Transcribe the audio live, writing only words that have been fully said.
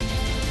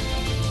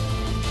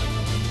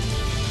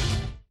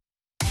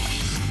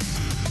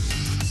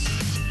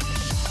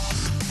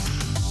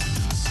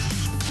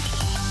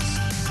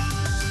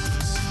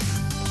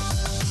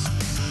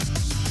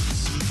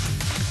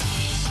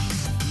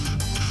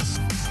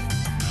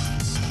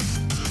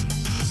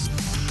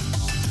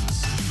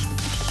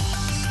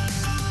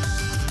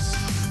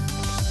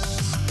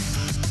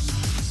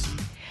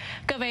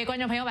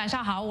众朋友，晚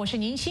上好，我是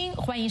宁鑫，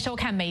欢迎收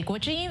看美国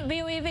之音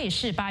VOA 卫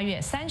视8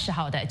月30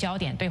号的焦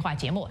点对话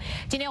节目。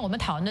今天我们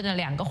讨论的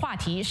2个话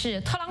题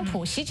是特朗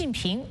普、习近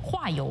平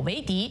化友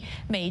为敌，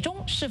美中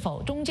是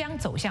否终将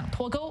走向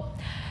脱钩？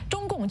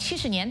中共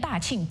70年大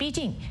庆逼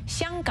近，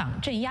香港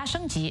镇压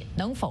升级，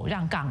能否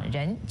让港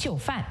人就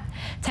范？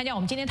参加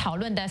我们今天讨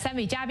论的3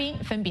位嘉宾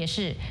分别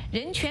是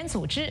人权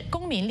组织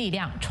公民力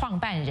量创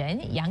办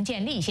人杨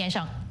建立先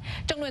生、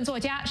政论作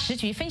家、时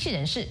局分析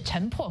人士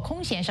陈破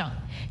空先生、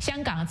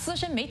香港资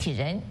深媒体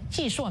人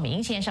季硕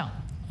明先生。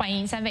欢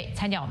迎3位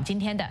参加我们今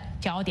天的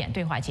焦点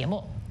对话节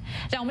目。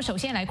让我们首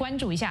先来关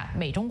注一下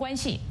美中关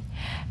系。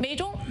美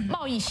中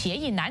贸易协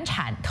议难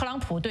产，特朗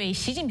普对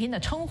习近平的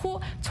称呼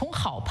从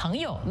好朋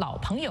友、老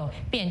朋友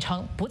变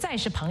成不再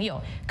是朋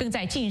友，更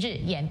在近日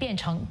演变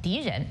成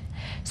敌人。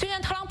虽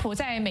然特朗普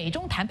在美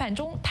中谈判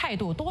中态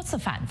度多次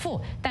反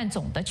复，但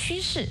总的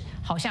趋势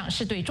好像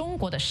是对中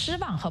国的失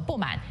望和不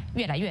满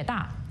越来越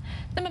大。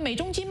那么美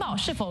中经贸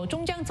是否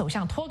终将走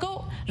向脱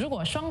钩？如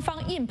果双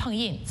方硬碰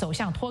硬走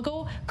向脱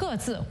钩，各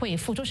自会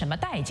付出什么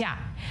代价？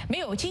没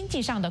有经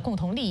济上的共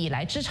同利益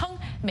来支撑，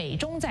美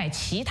中在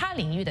其他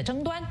领域的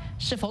争端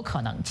是否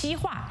可能激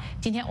化？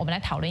今天我们来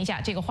讨论一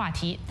下这个话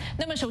题。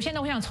那么首先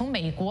呢，我想从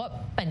美国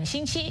本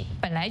星期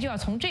本来就要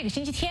从这个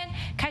星期天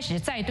开始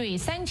再对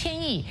3000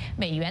亿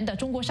美元的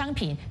中国商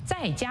品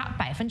再加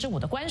5%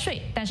的关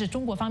税，但是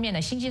中国方面呢，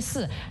星期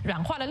四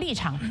软化了立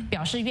场，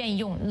表示愿意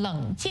用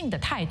冷静的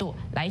态度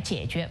来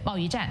解决贸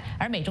易战，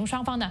而美中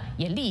双方呢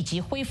也立即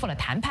恢复了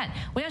谈判。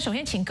我想首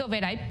先请各位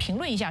来评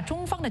论一下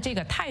中方的这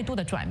个态度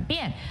的转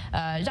变，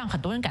让很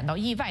多人感到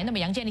意外。那么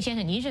杨建立先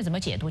生，您是怎么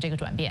解读这个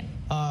转变？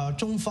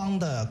中方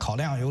的考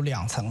量有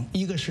2层，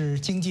一个是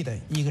经济的，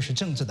一个是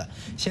政治的。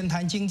先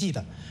谈经济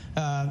的，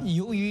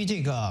由于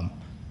这个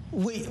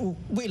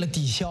为了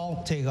抵消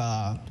这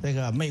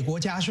个美国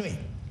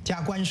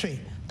加关税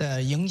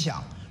的影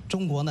响，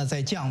中国呢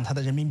在降它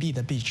的人民币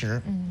的币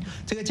值，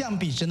这个降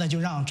币值呢就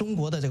让中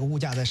国的这个物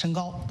价在升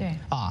高，对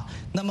啊，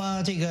那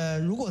么这个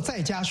如果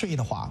再加税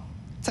的话，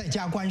再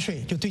加关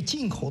税，就对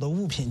进口的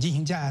物品进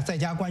行再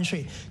加关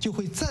税，就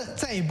会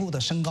再一步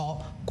的升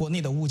高国内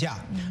的物价，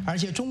而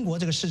且中国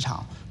这个市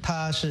场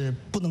它是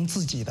不能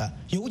自己的，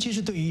尤其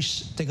是对于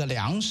这个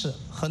粮食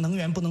和能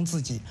源不能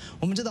自己。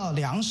我们知道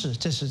粮食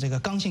这是这个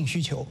刚性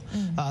需求，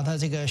它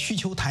这个需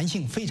求弹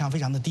性非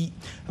常的低，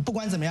不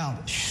管怎么样，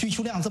需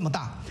求量这么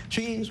大，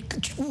所以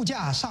物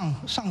价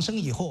上升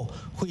以后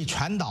会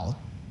传导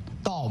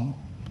到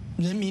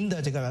人民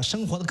的这个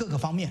生活的各个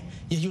方面，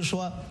也就是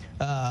说，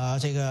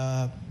这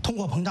个通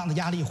货膨胀的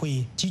压力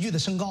会急剧的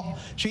升高，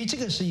所以这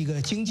个是一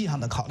个经济上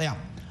的考量。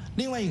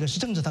另外一个是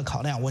政治的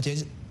考量，我觉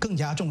得更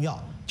加重要，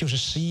就是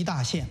11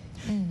大线。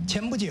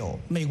前不久，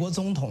美国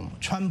总统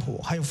川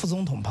普还有副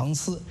总统彭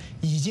斯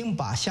已经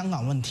把香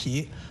港问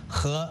题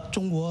和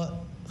中国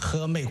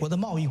和美国的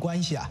贸易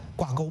关系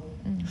挂钩。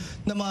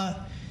那么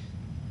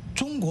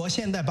中国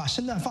现在把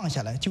身段放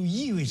下来，就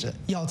意味着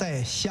要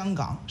在香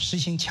港实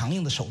行强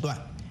硬的手段。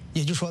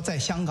也就是说，在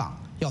香港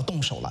要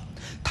动手了。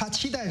他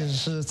期待的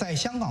是在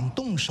香港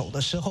动手的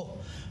时候，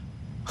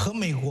和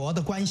美国的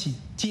关系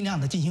尽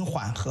量的进行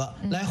缓和，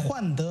来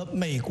换得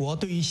美国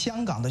对于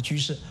香港的局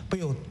势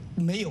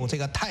没有这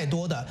个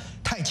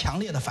太强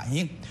烈的反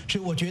应。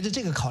所以我觉得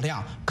这个考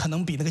量可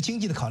能比那个经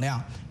济的考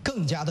量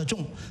更加的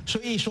重。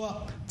所以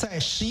说，在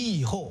11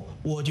以后，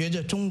我觉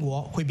得中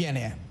国会变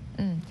脸。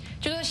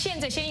就是说现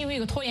在先用一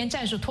个拖延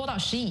战术拖到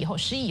11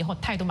以后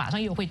态度马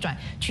上又会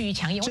趋于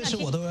强硬。这是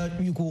我的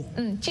预估。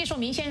季硕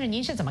明先生，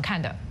您是怎么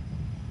看的？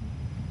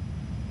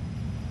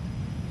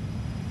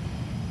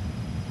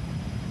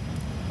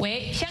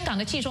喂，香港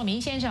的季硕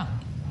明先生。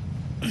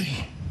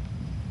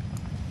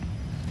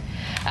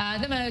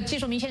那么季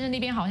硕明先生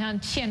那边好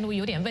像线路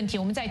有点问题，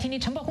我们再听听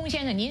陈破空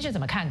先生，您是怎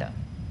么看的？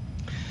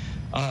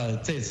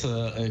这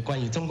次关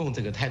于中共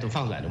这个态度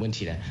放软的问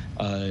题呢，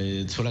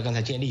除了刚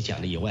才建立讲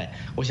的以外，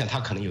我想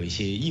他可能有一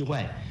些意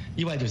外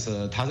就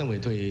是他认为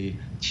对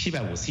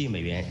750亿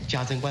美元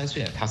加征关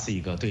税，它是一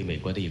个对美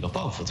国的一个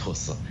报复措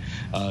施，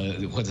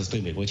或者是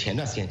对美国前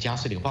段时间加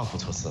税的一个报复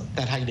措施。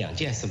但他有2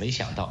件事没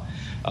想到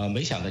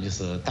就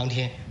是当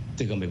天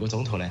这个美国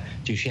总统呢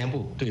就宣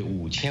布对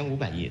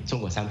5500亿中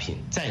国商品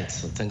再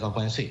次增高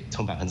关税，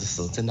从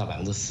10%增到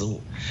15%。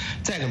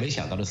再一个没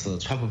想到的是，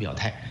川普表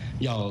态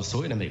要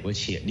所有的美国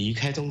企业离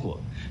开中国。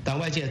当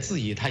外界质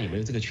疑他有没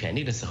有这个权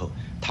利的时候，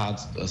他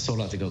说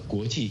了这个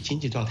国际经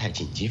济状态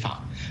紧急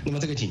法。那么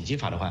这个紧急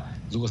法的话，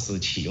如果是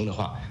启用的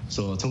话，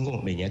说中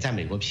共每年在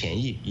美国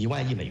便宜1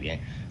万亿美元，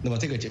那么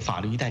这个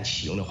法律一旦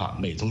启用的话，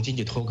美中经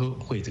济脱钩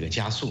会这个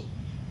加速。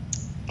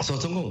说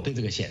中共对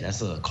这个显然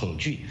是恐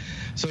惧，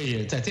所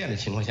以在这样的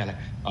情况下呢，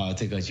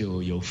这个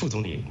就由副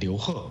总理刘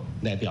鹤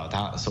来表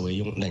达所谓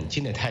用冷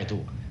静的态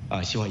度，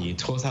希望以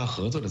磋商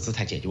合作的姿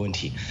态解决问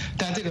题。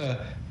但这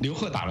个刘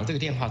鹤打了这个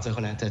电话之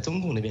后呢，在中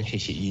共那边却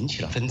引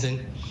起了纷争。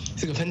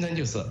这个纷争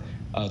就是，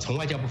从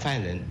外交部发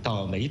言人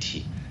到媒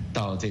体，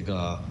到这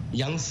个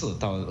央视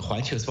到《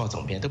环球时报》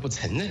总编都不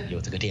承认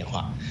有这个电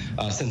话，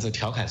甚至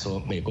调侃说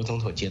美国总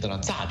统接到了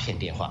诈骗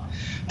电话。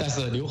但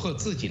是刘鹤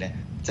自己呢，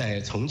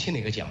在重庆的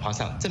一个讲话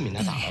上证明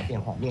他打到电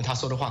话，因为他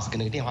说的话是跟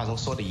那个电话中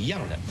说的一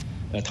样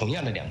的，同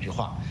样的2句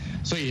话。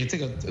所以这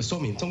个说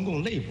明中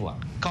共内部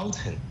高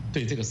层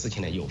对这个事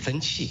情呢有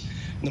分歧。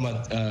那么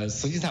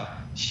实际上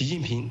习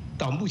近平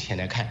到目前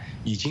来看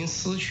已经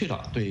失去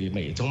了对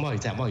美中贸易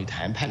战、贸易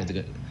谈判的这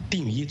个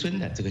定一尊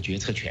的这个决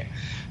策权。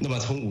那么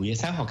从5月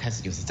3号开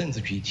始就是政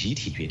治局集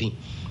体决定，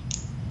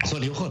说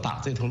刘鹤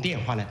打这通电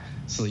话呢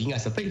应该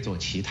是背着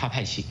其他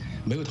派系，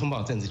没有通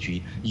报政治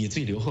局，以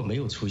至于刘鹤没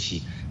有出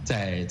席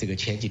在这个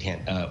前几天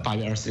8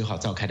月26号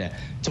召开的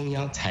中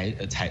央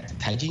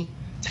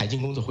财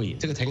经工作会议。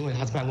这个财经会议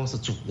他是办公室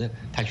主任，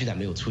他居然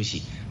没有出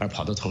席，而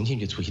跑到重庆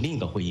去出席另一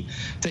个会议。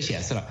这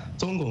显示了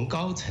中共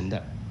高层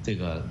的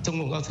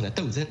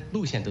斗争、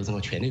路线斗争和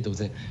权力斗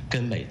争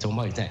跟美中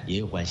贸易战也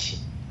有关系。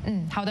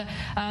好的，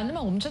那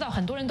么我们知道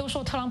很多人都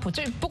说特朗普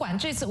不管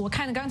这次，我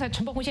看刚才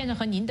陈伯公先生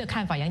和您的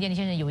看法，杨建林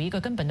先生有一个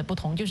根本的不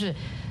同，就是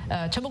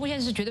陈伯公先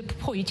生是觉得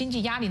迫于经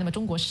济压力，那么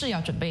中国是要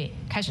准备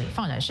开始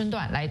放软身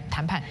段来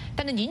谈判，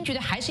但是您觉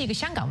得还是一个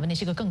香港问题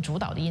是一个更主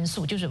导的因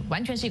素，就是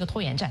完全是一个拖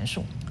延战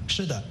术。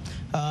是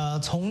的，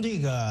从这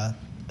个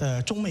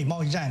中美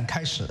贸易战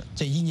开始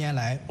这1年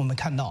来，我们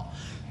看到，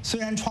虽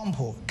然川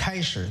普开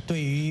始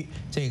对于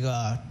这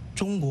个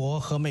中国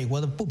和美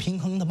国的不平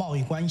衡的贸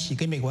易关系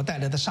给美国带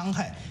来的伤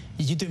害，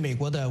以及对美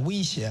国的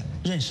威胁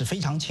认识非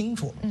常清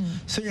楚。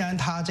虽然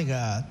他这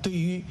个对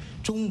于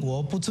中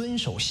国不遵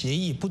守协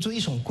议、不遵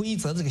守规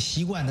则这个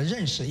习惯的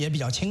认识也比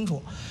较清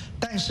楚，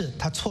但是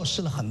他错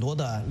失了很多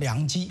的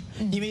良机，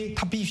因为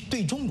他必须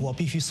对中国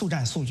必须速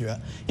战速决，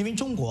因为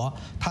中国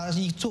他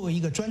作为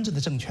一个专制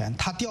的政权，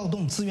他调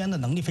动资源的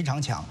能力非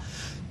常强。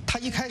他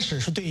一开始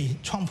是对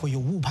川普有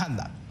误判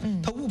的，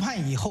他误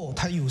判以后，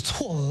他有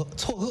错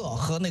愕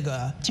和那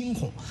个惊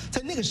恐。在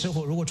那个时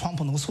候，如果川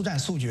普能速战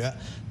速决，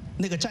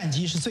那个战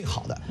机是最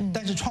好的。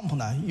但是川普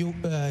呢，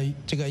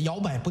这个摇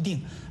摆不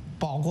定，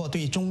包括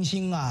对中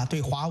兴啊、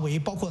对华为，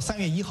包括3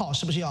月1号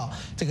是不是要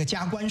这个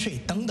加关税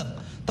等等，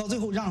到最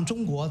后让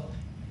中国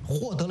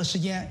获得了时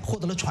间，获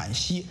得了喘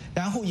息，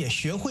然后也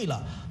学会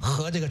了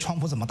和这个川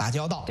普怎么打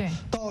交道。对，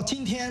到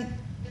今天，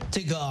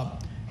这个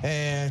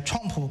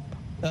川普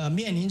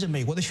面临着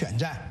美国的选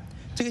战，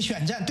这个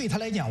选战对他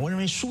来讲，我认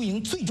为输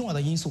赢最重要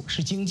的因素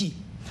是经济，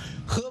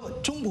和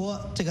中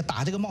国这个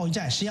打这个贸易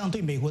战，实际上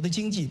对美国的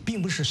经济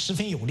并不是十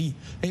分有利。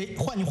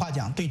换句话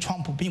讲，对川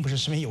普并不是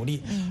十分有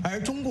利。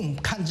而中共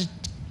看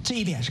这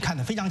一点是看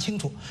得非常清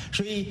楚，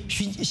所以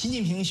习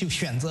近平就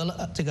选择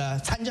了这个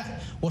参战。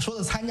我说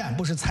的参战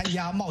不是参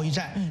加贸易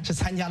战，是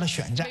参加了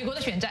选战，美国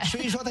的选战。所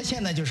以说他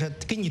现在就是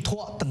给你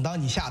拖，等到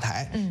你下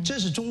台。这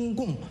是中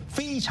共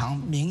非常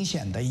明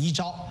显的一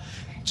招。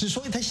之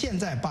所以他现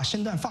在把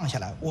身段放下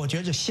来，我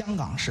觉得香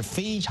港是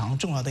非常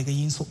重要的一个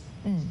因素。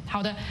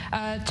好的，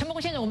陈伯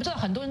公先生，我们知道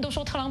很多人都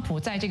说特朗普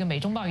在这个美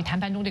中贸易谈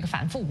判中这个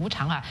反复无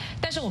常啊，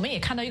但是我们也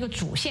看到一个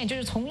主线，就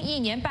是从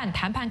1年半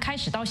谈判开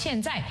始到现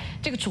在，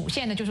这个主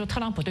线呢，就是说特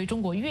朗普对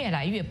中国越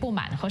来越不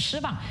满和失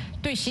望，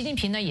对习近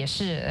平呢也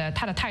是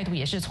他的态度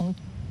也是从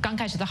刚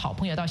开始的好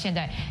朋友到现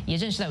在也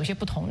认识到有些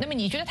不同。那么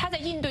你觉得他在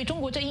应对中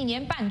国这1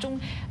年半中，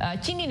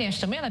经历了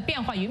什么样的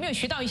变化？有没有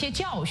学到一些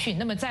教训？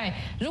那么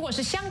如果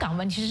是香港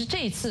问题是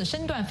这一次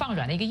身段放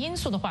软的一个因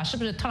素的话，是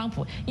不是特朗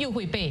普又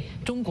会被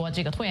中国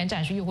这个拖延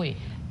战术又会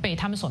被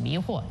他们所迷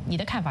惑？你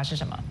的看法是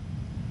什么？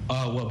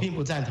我并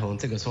不赞同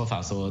这个说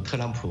法，说特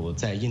朗普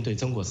在应对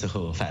中国时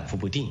候反复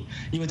不定，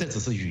因为这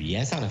只是语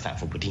言上的反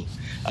复不定。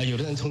有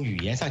的人从语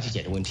言上去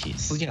解决问题，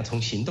实际上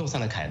从行动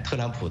上来看，特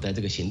朗普的这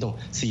个行动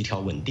是一条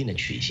稳定的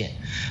曲线。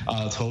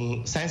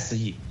从30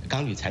亿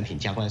钢铝产品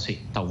加关税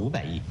到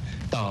500亿，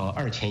到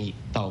2000亿，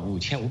到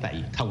5500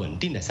亿，它稳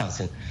定的上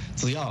升。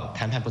只要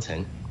谈判不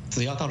成，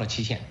只要到了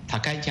期限，他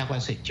该加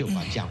关税就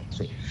还加关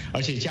税，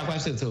而且加关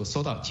税之后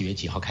说到几月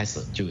几号开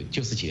始，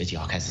就是几月几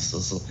号开始实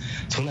施，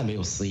从来没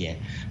有食言。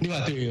另外，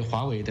对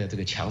华为的这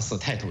个强势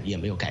态度也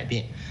没有改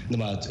变。那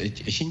么，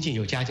新近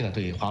又加进了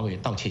对华为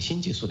盗窃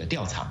新技术的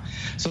调查。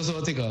所以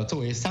说，这个作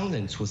为商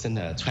人出身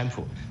的川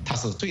普，他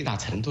是最大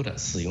程度的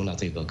使用了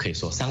这个可以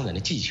说商人的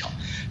技巧。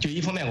就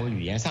一方面，我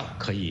语言上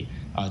可以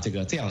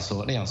这样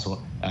说那样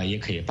说，也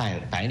可以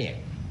扮白脸。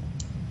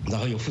然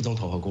后由副总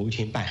统和国务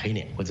卿扮黑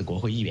脸或者国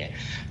会议员，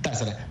但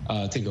是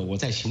呢，这个我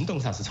在行动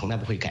上是从来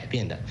不会改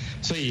变的。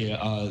所以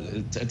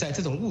在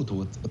这种误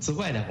读之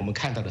外呢，我们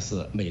看到的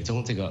是美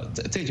中这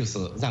就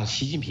是让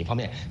习近平方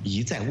面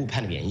一再误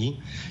判的原因。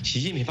习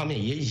近平方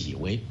面也以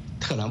为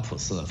特朗普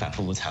是反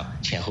复无常、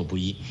前后不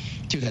一，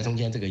就在中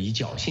间这个以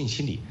侥幸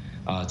心理。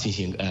进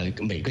行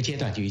每个阶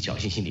段就有侥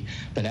幸心理，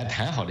本来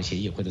谈好的协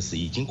议或者是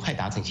已经快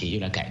达成协议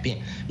来改变，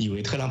以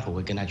为特朗普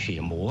会跟他去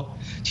磨，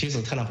其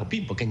实特朗普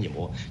并不跟你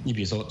磨。你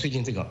比如说最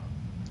近这个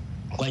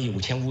关于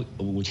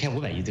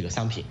5500亿这个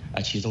商品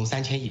其中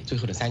3000亿，最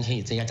后的3000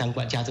亿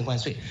加征关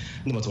税。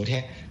那么昨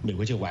天美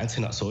国就完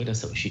成了所有的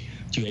手续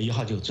，9月1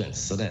号就准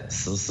时的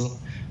实施。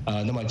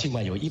那么尽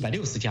管有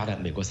160家的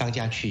美国商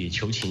家去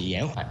求情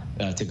延缓，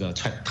这个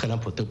特朗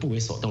普都不为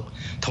所动。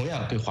同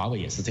样对华为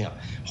也是这样，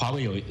华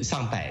为有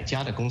上百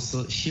家的公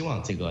司希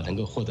望这个能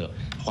够获得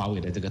华为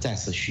的这个暂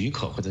时许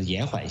可或者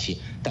延缓一些，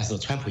但是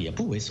川普也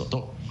不为所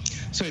动。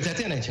所以在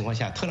这样的情况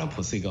下，特朗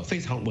普是一个非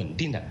常稳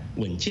定的、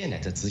稳健的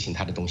在执行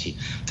他的东西。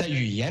在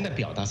语言的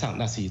表达上，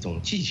那是一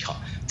种技巧，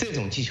这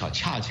种技巧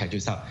恰恰就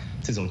像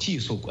这种技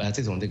术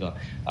这种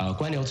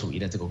官僚主义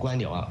的这个官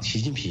僚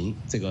习近平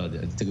这个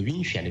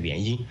晕眩的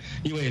原因。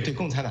因为对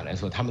共产党来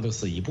说，他们都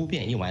是以不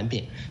变应万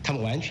变，他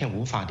们完全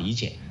无法理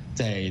解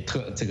在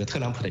特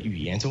朗普的语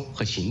言中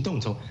和行动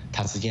中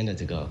他之间的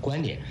这个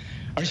关联。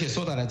而且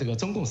说到了这个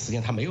中共，实际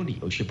上他没有理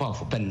由去报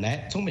复，本来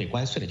中美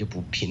关税的就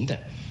不平等。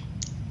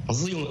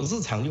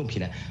日常用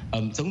品呢，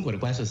中国的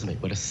关税是美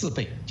国的4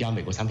倍，加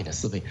美国商品的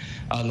4倍，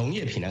农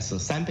业品呢是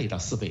3倍到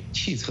4倍，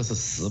汽车是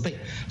10倍。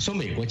说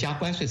美国加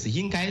关税是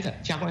应该的，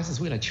加关税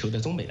是为了求得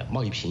中美的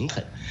贸易平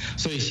衡。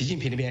所以习近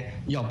平那边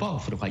要报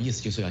复的话，意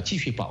思就是要继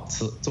续保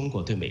持中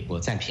国对美国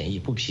占便宜、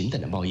不平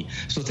等的贸易。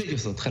说这就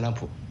是特朗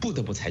普不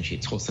得不采取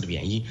措施的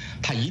原因，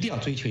他一定要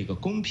追求一个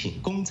公平、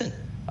公正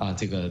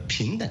这个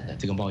平等的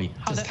这个贸易，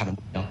这是他的目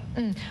标。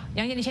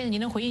杨建立先生，您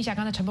能回应一下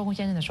刚才陈伯宏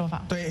先生的说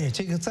法？对，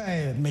这个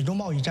在美中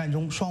贸易战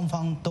中，双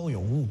方都有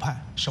误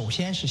判。首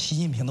先是习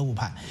近平的误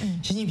判，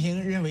习近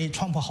平认为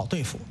川普好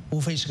对付，无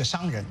非是个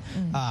商人，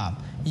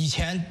以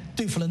前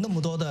对付了那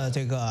么多的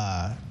这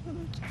个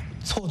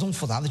错综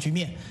复杂的局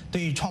面，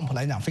对于川普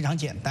来讲非常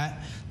简单。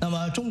那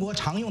么中国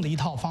常用的一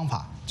套方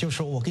法就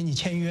是我跟你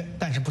签约，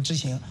但是不执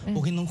行，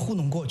我跟你能糊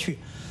弄过去。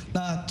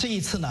那这一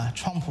次呢，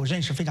川普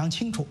认识非常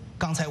清楚，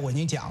刚才我已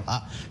经讲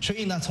了，所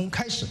以呢，从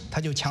开始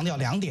他就强调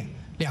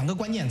2个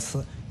关键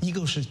词，一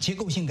个是结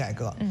构性改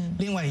革，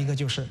另外一个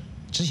就是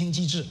执行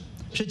机制。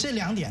所以这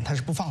2点他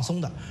是不放松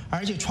的，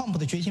而且川普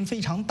的决心非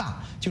常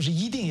大，就是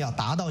一定要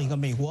达到一个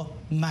美国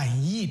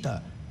满意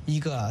的一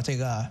个这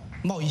个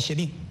贸易协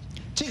定。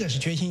这个是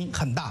决心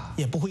很大，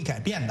也不会改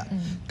变的。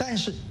但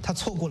是他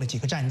错过了几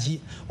个战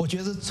机。我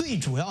觉得最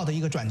主要的一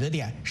个转折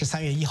点是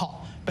3月1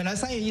号。本来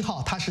3月1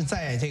号他是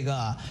在这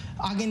个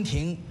阿根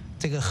廷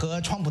这个和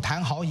川普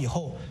谈好以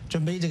后，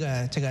准备这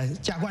个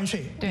加关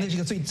税，那是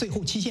个最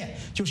后期限，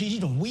就是一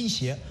种威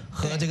胁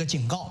和这个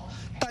警告。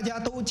大家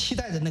都期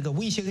待着那个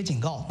威胁和警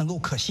告能够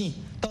可信，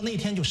到那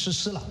天就实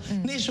施了。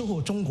那时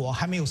候中国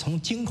还没有从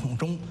惊恐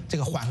中这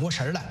个缓过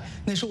神来，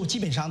那时候基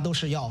本上都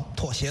是要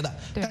妥协的。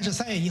但是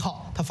3月1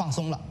号他放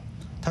松了，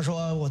他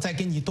说我再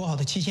给你多少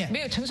的期限，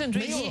没有乘胜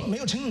追击，没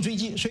有乘胜追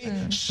击，所以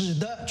使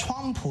得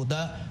川普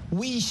的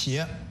威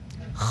胁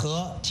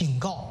和警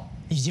告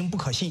已经不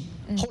可信。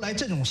后来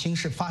这种形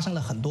势发生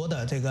了很多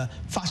的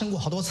发生过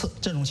好多次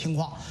这种情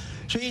况，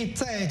所以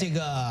在这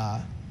个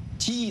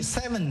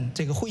G7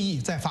 这个会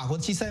议，在法国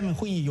的 G7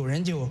 会议，有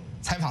人就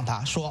采访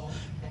他说，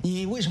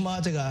你为什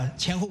么这个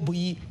前后不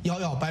一、摇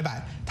摇摆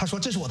摆？他说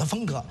这是我的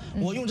风格，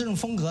我用这种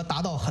风格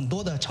达到很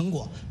多的成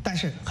果，但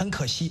是很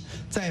可惜，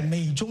在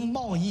美中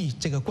贸易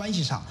这个关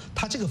系上，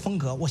他这个风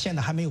格我现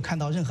在还没有看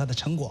到任何的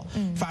成果，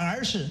反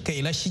而是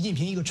给了习近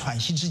平一个喘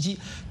息之机。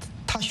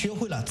他学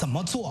会了怎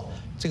么做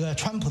这个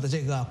川普的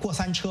这个过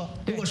山车。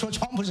如果说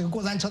川普是个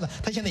过山车的，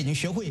他现在已经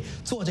学会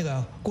做这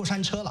个过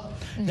山车了。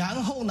然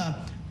后呢，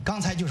刚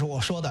才就是我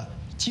说的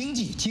经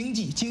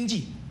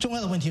济重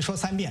要的问题说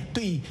3遍，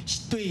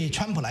对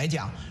川普来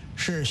讲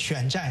是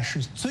选战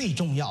是最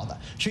重要的，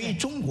所以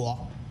中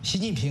国习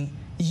近平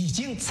已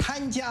经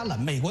参加了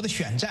美国的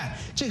选战，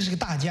这个是个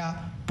大家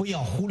不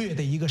要忽略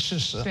的一个事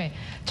实。对，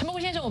陈伯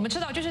宏先生，我们知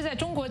道，就是在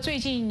中国最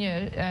近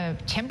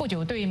前不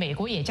久对美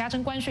国也加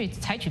征关税，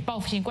采取报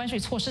复性关税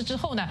措施之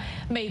后呢，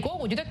美国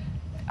我觉得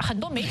很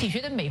多媒体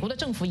觉得美国的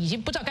政府已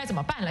经不知道该怎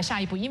么办了，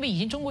下一步，因为已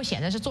经中国显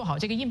然是做好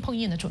这个硬碰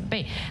硬的准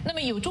备。那么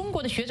有中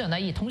国的学者呢，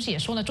也同时也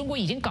说呢，中国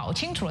已经搞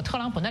清楚了特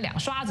朗普那2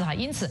刷子哈，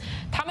因此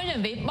他们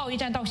认为贸易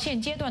战到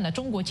现阶段呢，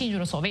中国进入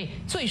了所谓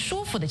最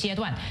舒服的阶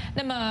段。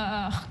那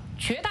么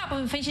绝大部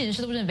分分析人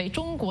士都认为，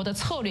中国的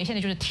策略现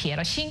在就是铁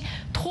了心，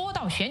拖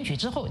到选举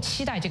之后，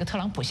期待这个特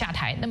朗普下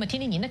台。那么听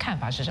听您的看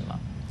法是什么？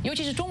尤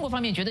其是中国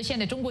方面觉得现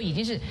在中国已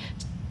经是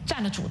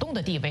占了主动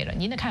的地位了，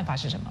您的看法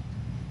是什么？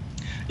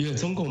因为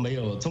中国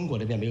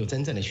那边没有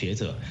真正的学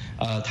者，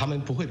他们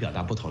不会表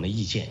达不同的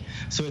意见，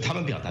所以他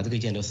们表达这个意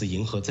见都是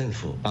迎合政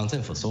府，帮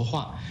政府说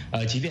话。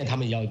即便他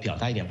们要表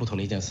达一点不同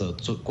的意见，是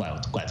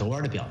拐着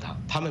弯的表达。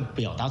他们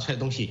表达出来的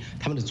东西，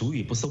他们的主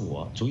语不是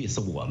我，主语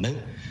是我们，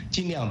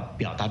尽量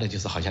表达的就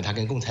是好像他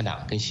跟共产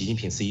党、跟习近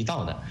平是一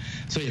道的。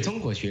所以中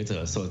国学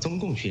者说，中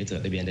共学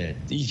者那边的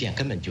意见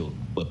根本就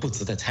不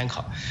值得参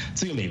考。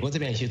至于美国这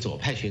边一些左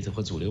派学者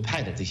和主流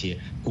派的这些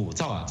鼓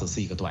噪啊，只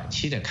是一个短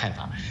期的看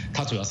法，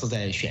它主要是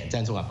在选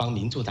战中帮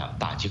民主党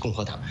打击共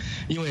和党，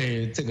因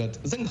为这个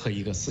任何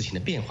一个事情的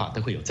变化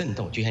都会有震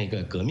动，就像一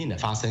个革命的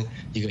发生，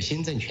一个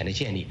新政权的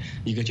建立，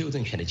一个旧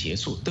政权的结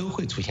束，都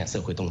会出现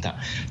社会动荡。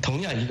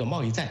同样，一个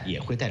贸易战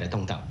也会带来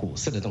动荡，股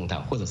市的动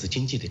荡或者是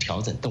经济的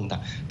调整动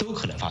荡都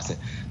可能发生，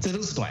这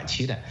都是短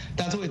期的。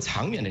但作为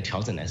长远的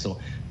调整来说，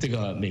这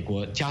个美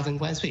国加征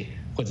关税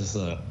或者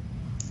是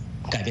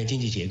改变经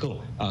济结构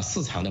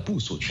市场的部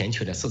署，全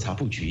球的市场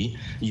布局，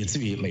以至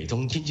于美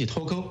中经济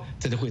脱钩，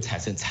这都会产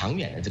生长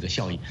远的这个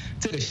效应。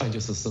这个效应就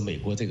是使美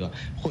国这个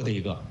获得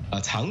一个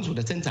长足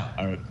的增长，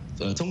而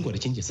中国的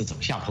经济是走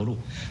下坡路。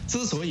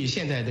之所以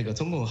现在这个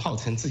中共号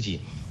称自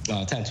己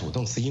占主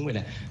动，是因为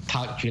呢，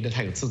他觉得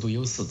他有制度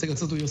优势。这个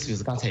制度优势就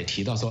是刚才也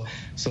提到说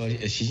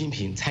习近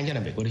平参加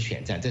了美国的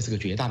选战，这是个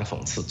绝大的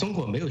讽刺。中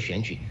国没有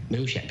选举，没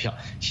有选票，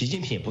习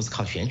近平也不是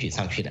靠选举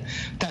上去的，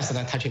但是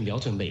呢，他却瞄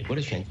准美国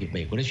的选举、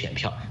美国的选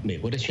票、美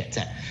国的选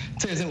战，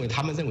这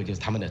他们认为就是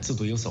他们的制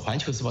度优势。环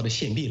球时报都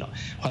泄密了，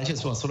环球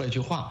时报说了一句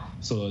话，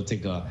说这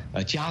个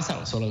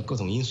说了各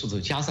种因素之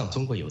后，加上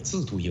中国有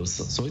制度优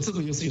势。所谓制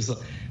度优势就是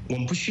我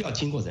们不需要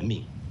经过人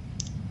民。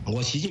我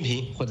习近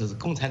平或者是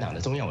共产党的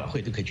中央委员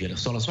会都可以觉得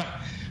说了算，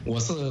我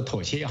是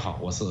妥协也好，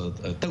我是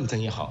斗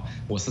争也好，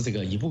我是这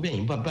个一步变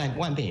一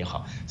万变也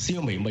好，是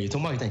因为美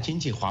中贸易战经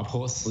济滑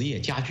坡、失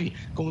业加剧、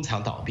工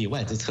厂倒闭、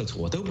外资撤出，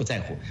我都不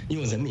在乎，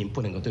因为人民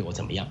不能够对我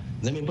怎么样，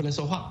人民不能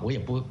说话，我也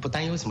不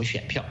担忧什么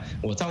选票，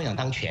我照样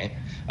当权。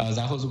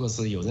然后如果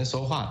是有人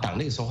说话，党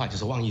内说话就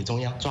是妄议中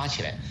央抓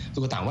起来，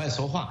如果党外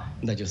说话，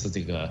那就是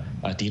这个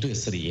敌对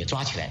势力也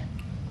抓起来。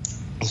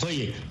所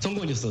以中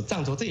共就是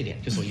仗着这一点，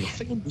就说有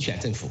非民选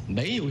政府，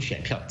没有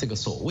选票这个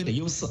所谓的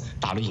优势，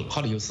打了引号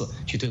的优势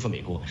去对付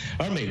美国。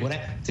而美国呢，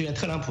这边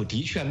特朗普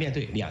的确要面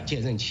对2届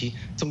任期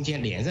中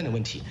间连任的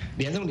问题，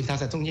连任问题他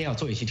在中间要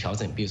做一些调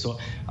整，比如说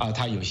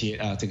他有些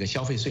这个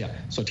消费税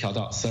说调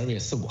到12月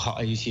15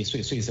号，有一些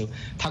税收，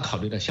他考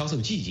虑了销售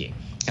季节，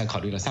他考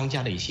虑了商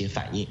家的一些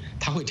反应，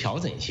他会调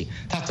整一些，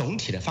他总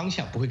体的方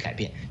向不会改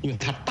变，因为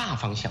他大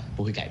方向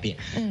不会改变。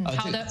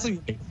好的。至于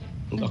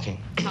OK，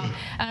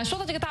 好，说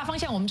到这个大方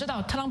向，我们知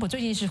道特朗普最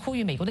近是呼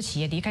吁美国的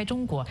企业离开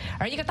中国，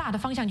而一个大的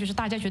方向就是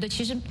大家觉得，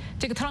其实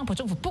这个特朗普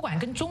政府不管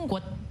跟中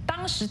国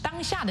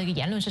当下的一个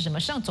言论是什么，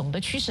实际上总的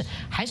趋势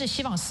还是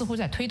希望似乎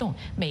在推动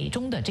美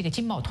中的这个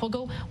经贸脱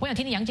钩。我想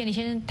听听杨建立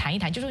先生谈一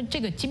谈，就说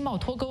这个经贸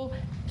脱钩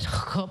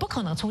可不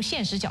可能从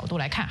现实角度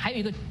来看，还有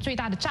一个最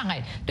大的障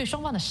碍，对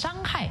双方的伤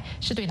害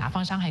是对哪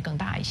方伤害更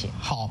大一些？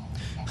好，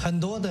很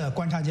多的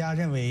观察家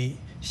认为，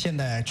现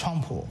在川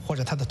普或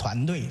者他的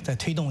团队在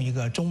推动一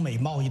个中美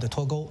贸易的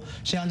脱钩，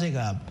实际上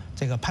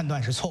这个判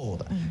断是错误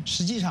的。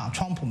实际上，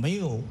川普没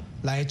有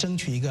来争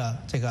取一个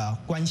这个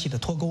关系的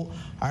脱钩，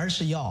而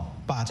是要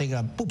把这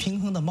个不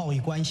平衡的贸易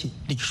关系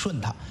理顺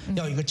它，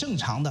要有一个正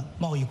常的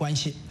贸易关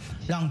系，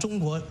让中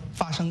国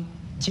发生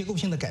结构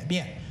性的改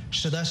变，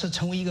使得是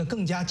成为一个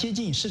更加接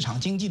近市场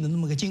经济的那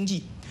么个经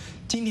济。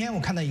今天我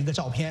看到一个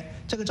照片，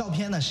这个照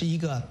片呢是一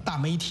个大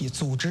媒体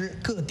组织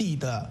各地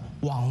的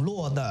网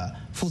络的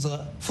负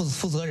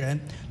责人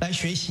来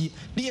学习，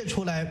列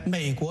出来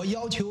美国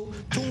要求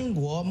中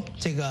国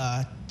这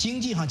个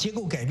经济上结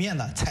构改变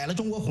的，踩了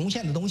中国红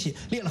线的东西，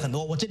列了很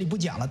多，我这里不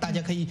讲了，大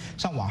家可以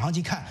上网上去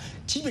看，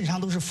基本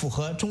上都是符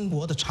合中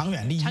国的长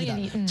远利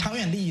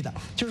益的，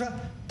就是说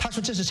他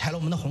说这是踩了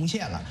我们的红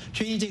线了，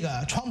所以这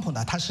个川普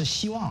呢，他是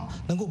希望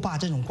能够把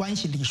这种关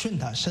系理顺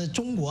的，使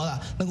中国呢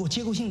能够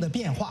结构性的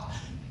变化，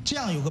这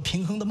样有个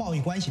平衡的贸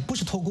易关系，不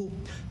是脱钩，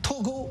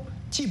脱钩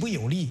既不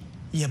有利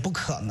也不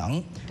可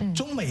能。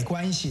中美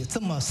关系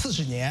这么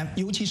40年，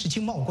尤其是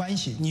经贸关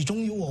系，你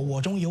中有我，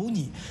我中有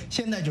你，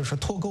现在就是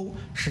脱钩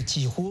是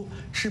几乎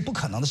是不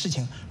可能的事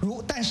情。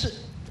但是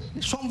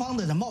双方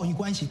的贸易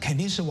关系肯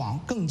定是往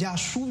更加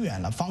疏远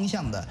了方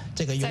向的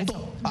这个游动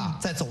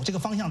在走这个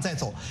方向在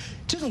走，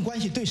这种关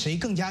系对谁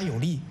更加有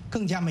利，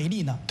更加没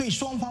利呢？对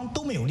双方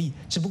都没有利，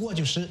只不过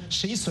就是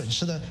谁损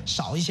失的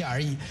少一些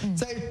而已。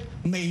在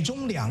美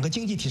中2个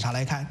经济体上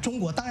来看，中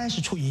国当然是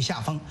处于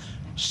下风，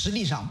实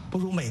力上不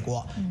如美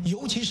国，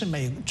尤其是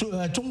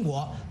中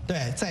国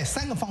在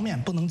3个方面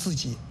不能自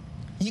己。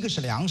一个是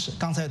粮食，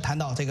刚才谈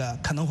到这个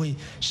可能会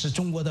使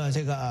中国的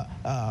这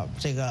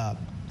个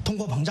通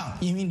货膨胀，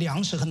因为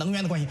粮食和能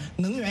源的关系，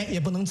能源也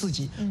不能自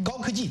己，高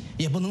科技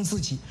也不能自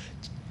己。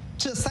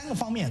这3个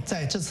方面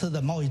在这次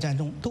的贸易战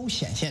中都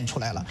显现出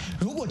来了。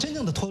如果真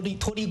正的脱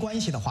离关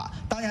系的话，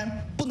当然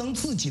不能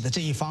自己的这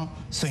一方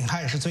损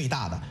害是最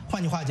大的。换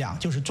句话讲，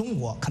就是中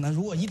国可能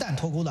如果一旦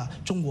脱钩了，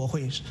中国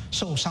会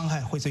受伤害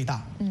会最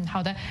大。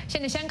好的。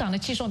现在香港的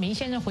季硕明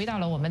先生回到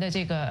了我们的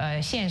这个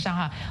线上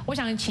哈，我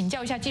想请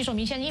教一下季硕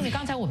明先生，因为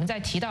刚才我们在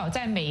提到，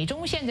在美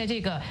中现在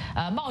这个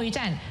贸易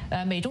战，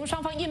美中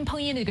双方硬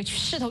碰硬的这个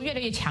势头越来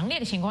越强烈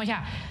的情况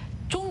下。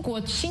中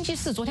国星期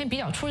4昨天比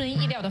较出人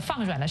意料的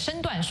放软了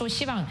身段，说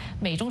希望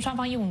美中双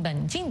方用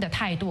冷静的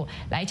态度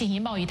来进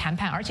行贸易谈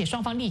判，而且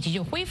双方立即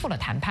就恢复了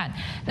谈判。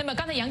那么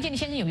刚才杨建立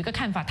先生有一个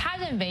看法，他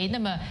认为，那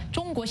么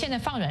中国现在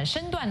放软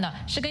身段呢，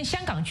是跟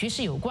香港局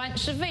势有关，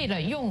是为了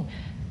用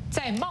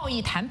在贸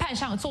易谈判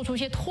上做出一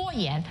些拖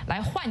延，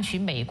来换取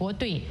美国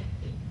对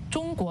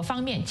中国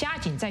方面加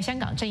紧在香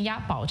港镇压，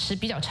保持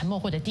比较沉默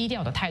或者低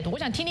调的态度。我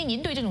想听听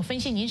您对这种分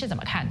析，您是怎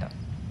么看的？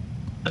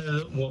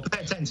我不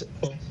太赞成，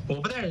我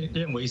不太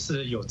认为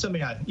是有这么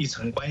样一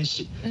层关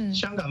系。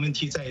香港问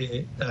题在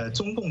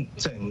中共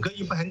整个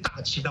一盘大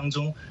棋当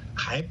中，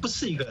还不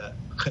是一个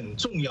很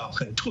重要、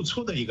很突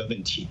出的一个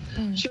问题。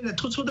现在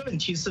突出的问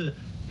题是，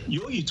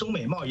由于中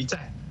美贸易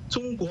战，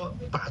中国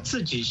把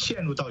自己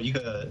陷入到一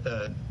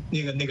个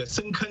那个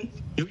深坑，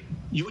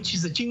尤其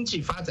是经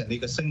济发展的一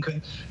个深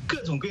坑，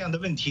各种各样的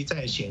问题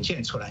在显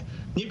现出来。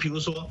你比如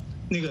说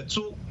那个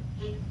猪，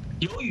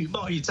由于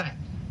贸易战，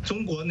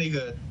中国那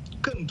个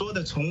更多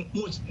的从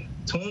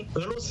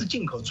俄罗斯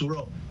进口猪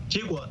肉，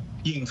结果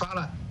引发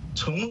了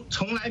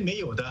从来没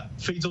有的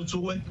非洲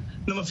猪瘟。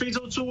那么非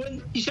洲猪瘟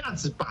一下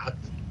子把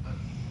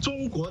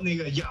中国那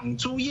个养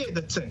猪业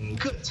的整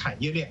个产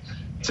业链、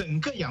整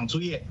个养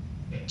猪业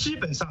基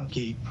本上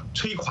给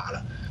摧垮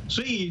了。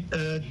所以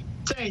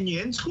在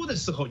年初的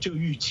时候就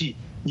预计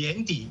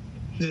年底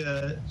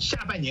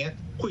下半年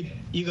会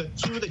一个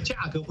猪的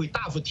价格会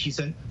大幅提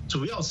升，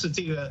主要是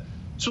这个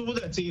猪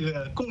的这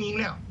个供应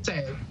量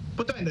在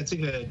不断的这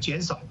个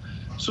减少，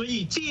所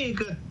以这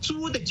个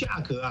猪的价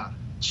格啊，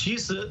其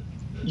实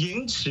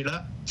引起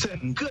了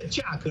整个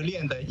价格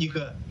链的一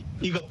个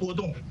波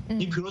动。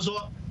你比如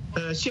说，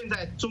现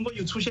在中国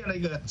又出现了一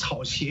个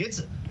炒鞋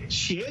子，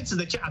鞋子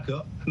的价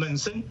格猛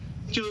升，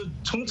就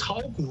从炒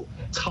股、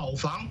炒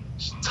房、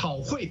炒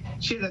汇，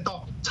现在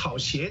到炒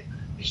鞋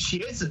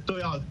子都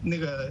要那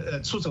个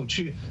出手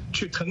去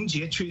腾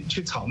结、去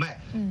炒卖。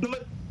那么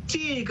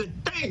这个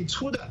带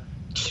出的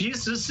其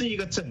实是一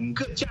个整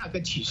个价格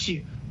体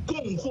系、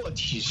供货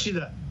体系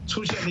的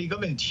出现的一个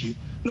问题。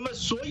那么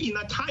所以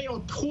呢，它要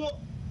拖，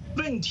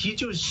问题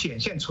就显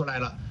现出来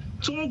了。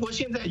中国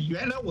现在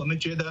原来我们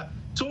觉得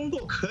中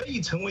国可以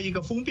成为一个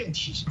封闭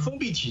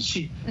体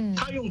系，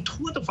它用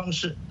拖的方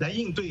式来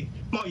应对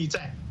贸易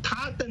战，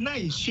它的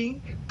耐心、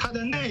它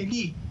的耐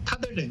力、它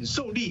的忍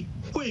受力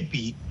会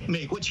比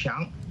美国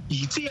强，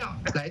以这样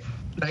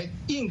来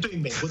应对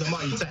美国的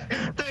贸易战。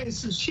但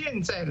是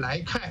现在来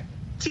看，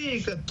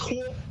这个拖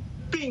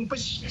并不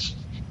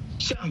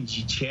像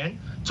以前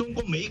中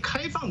国没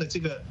开放的这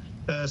个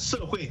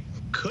社会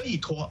可以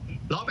拖，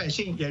老百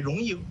姓也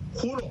容易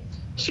糊弄。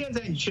现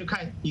在你去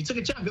看，你这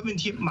个价格问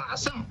题马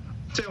上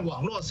在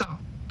网络上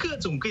各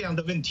种各样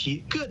的问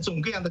题、各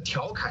种各样的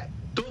调侃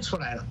都出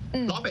来了，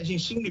老百姓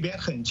心里边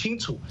很清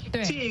楚，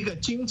这个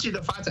经济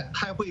的发展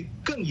还会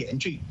更严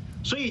峻，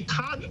所以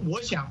我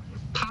想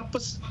他不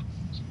是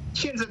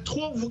现在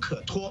拖无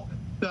可拖。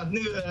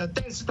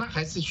但是他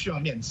还是需要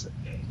面子，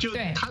就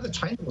他的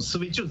传统思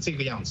维就是这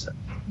个样子。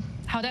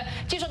好的，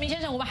季硕明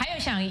先生，我们还有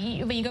想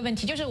问一个问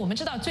题，就是我们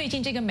知道最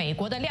近这个美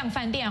国的量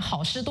贩店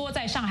好事多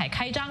在上海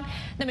开张，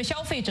那么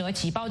消费者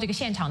挤爆这个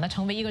现场呢，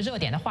成为一个热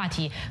点的话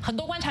题。很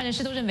多观察人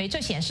士都认为，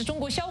这显示中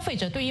国消费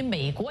者对于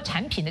美国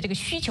产品的这个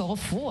需求和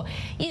服务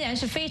依然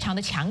是非常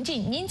的强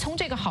劲。您从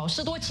这个好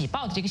事多挤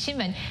爆的这个新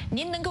闻，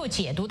您能够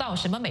解读到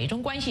什么美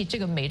中关系、这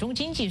个美中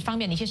经济方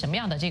面的一些什么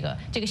样的这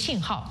个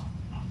信号？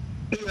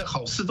那个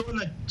好事多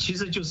呢，其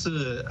实就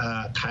是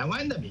台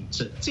湾的名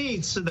字。这一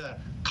次的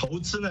投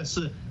资呢，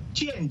是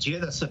间接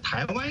的是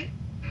台湾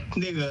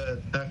那个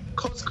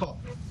Costco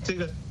这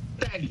个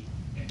代理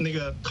那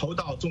个投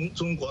到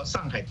中国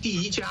上海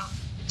第一家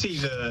这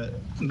个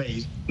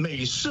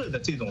美式的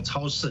这种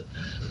超市。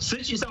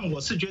实际上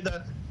我是觉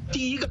得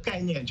第一个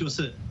概念就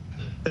是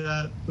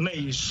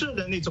美式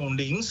的那种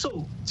零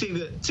售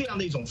这样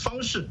的一种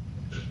方式，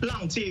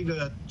让这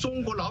个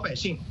中国老百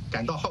姓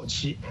感到好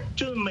奇，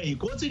就是美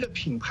国这个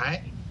品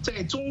牌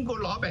在中国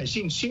老百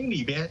姓心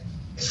里边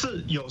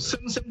是有深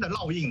深的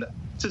烙印的，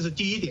这是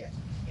第一点。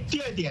第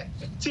二点，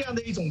这样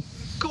的一种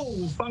购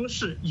物方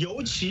式，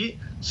尤其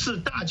是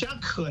大家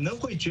可能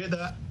会觉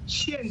得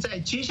现在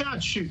接下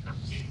去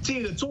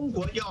这个中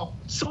国要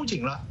收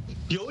紧了，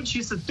尤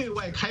其是对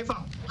外开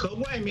放和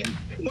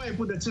外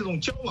部的这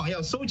种交往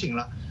要收紧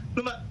了，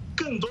那么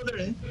更多的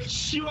人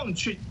希望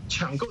去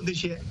抢购这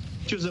些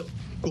就是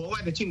国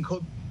外的进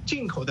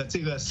口的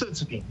这个奢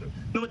侈品。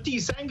那么第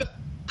三个，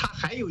它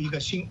还有一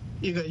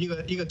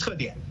个特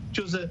点，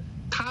就是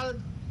它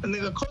那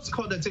个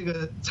Costco 的这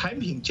个产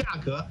品价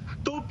格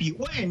都比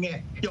外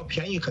面要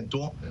便宜很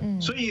多，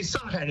所以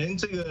上海人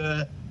这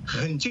个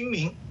很精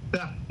明，对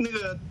吧？那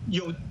个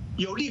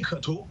有利可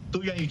图，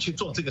都愿意去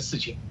做这个事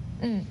情。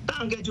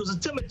大概就是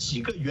这么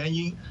几个原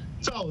因，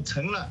造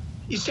成了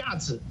一下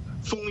子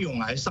蜂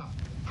拥而上。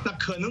那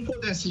可能过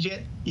段时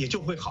间也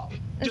就会好。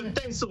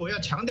但是我要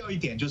强调一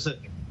点，就是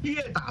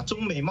越打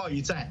中美贸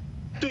易战，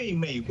对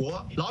美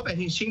国老百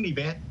姓心里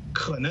边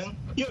可能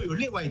又有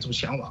另外一种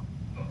向往。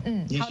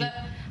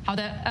好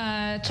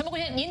的，陈伯国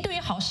先生，您对于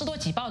好事多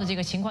挤爆的这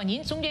个情况，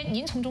您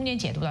从中间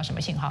解读到什么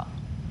信号？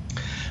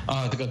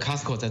这个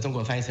Costco 在中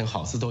国翻译成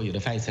好事多，有的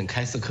翻译成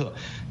开市客，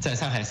在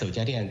上海首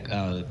家店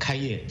开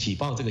业挤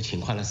爆这个情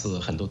况呢，是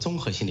很多综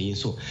合性的因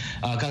素。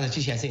刚才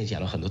季先生也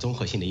讲了很多综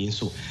合性的因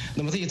素。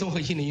那么这些综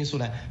合性的因素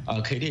呢，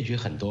可以列举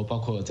很多，包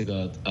括这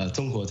个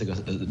中国这个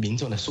民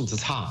众的素质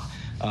差，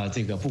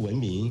这个不文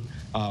明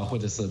或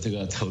者是这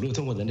个丑陋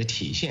中国人的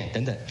体现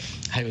等等，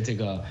还有这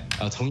个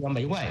崇洋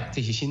媚外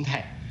这些心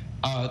态。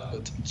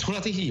除了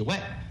这些以外，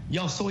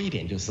要说一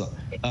点就是，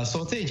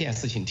说这件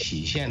事情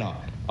体现了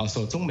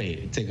说中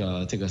美这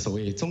个所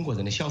谓中国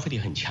人的消费力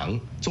很强，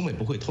中美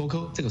不会脱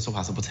钩，这个说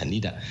法是不成立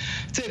的。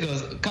这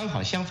个刚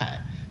好相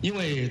反，因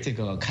为这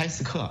个开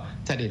市客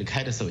在那里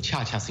开的时候，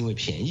恰恰是因为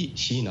便宜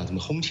吸引了这么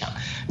哄抢。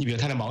你比如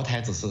它的茅台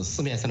只是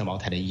市面上的茅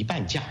台的一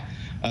半价，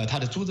它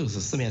的猪肉是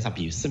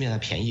比市面上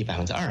便宜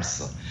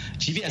20%，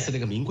即便是这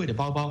个名贵的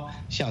包包，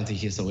像这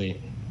些所谓。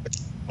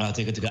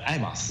这个爱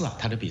马仕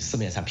它都比市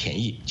面上便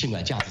宜，尽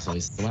管价值所谓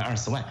10万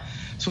20万，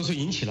所以说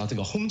引起了这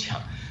个哄抢。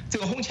这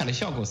个哄抢的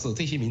效果是，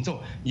这些民众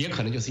也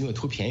可能就是因为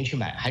图便宜去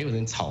买，还有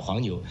人炒黄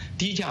牛，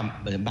低价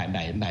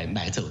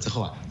买走之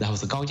后然后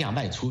是高价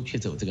卖出去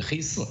走这个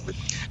黑市。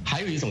还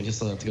有一种就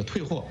是这个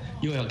退货，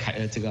因为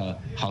这个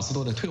好事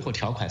多的退货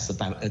条款是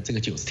这个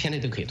90天内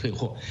都可以退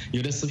货，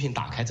有的食品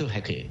打开之后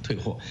还可以退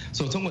货。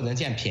所以中国人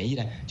这样便宜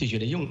呢，就觉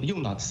得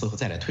用到的时候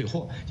再来退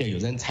货。要有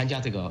人参加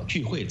这个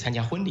聚会、参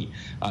加婚礼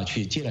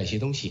去接了一些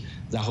东西，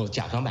然后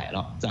假装买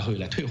了，然后又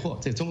来退货，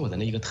这是中国人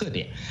的一个特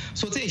点。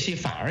说这些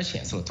反而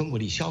显示了中国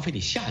的消费力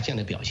下降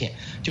的表现，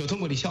就中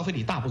国的消费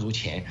力大不如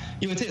前。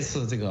因为这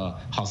次这个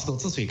好事多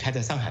之所以开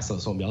在上海时，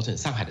说瞄准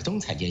上海的中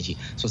产阶级，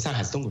说上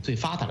海是中国最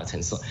发达的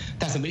城市，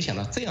但是没想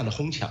到这样的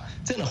哄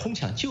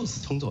抢就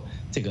是冲着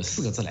这个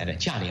4个字来的，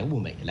价廉物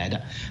美来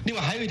的。另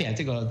外还有一点，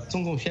这个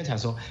中共宣传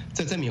说，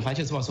这证明环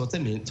球时报说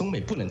证明中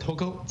美不能脱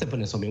钩，这不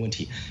能说明问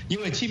题，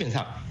因为基本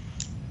上。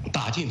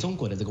打进中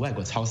国的这个外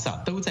国超市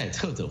都在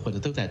撤走或者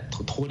都在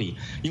脱离，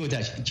因为在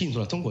进入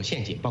了中国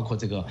陷阱，包括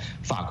这个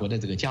法国的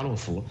这个家乐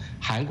福、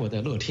韩国的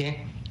乐天，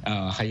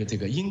还有这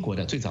个英国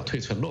的最早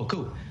退出的乐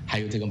购，还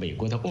有这个美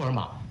国的沃尔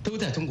玛，都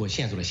在中国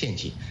陷入了陷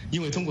阱。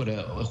因为中国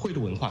的贿赂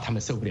文化他们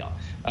受不了，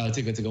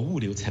这个物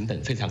流成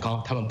本非常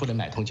高，他们不能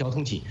买通交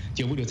通警，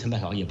就物流成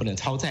本高也不能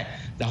超载。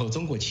然后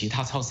中国其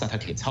他超市它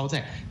可以超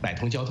载买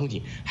通交通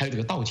警，还有这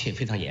个盗窃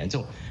非常严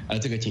重，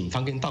这个警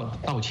方跟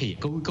盗窃也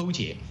勾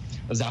结。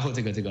然后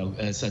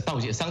是盗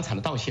窃商场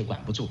的盗窃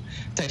管不住，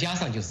再加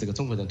上就是这个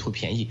中国人图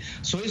便宜，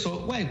所以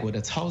说外国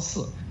的超市、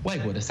外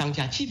国的商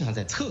家基本上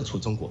在撤出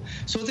中国。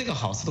说这个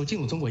好事多进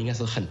入中国应该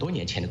是很多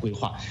年前的规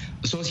划，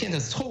说现在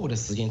是错误的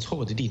时间、错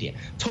误的地点，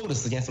错误的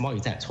时间是贸易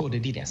战，错误的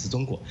地点是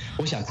中国。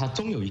我想它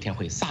终有一天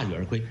会铩羽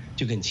而归，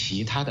就跟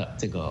其他的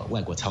这个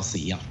外国超市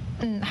一样。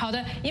好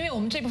的，因为我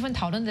们这部分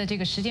讨论的这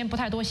个时间不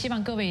太多，希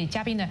望各位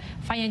嘉宾呢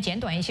发言简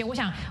短一些。我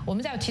想我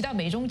们在提到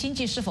美中经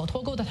济是否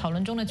脱钩的讨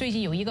论中呢，最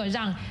近有一个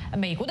让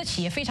美国的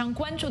企业非常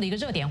关注的一个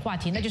热点话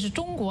题，那就是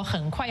中国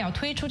很快要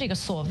推出这个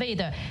所谓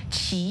的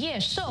企业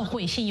社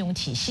会信用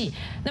体系。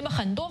那么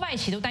很多外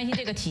企都担心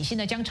这个体系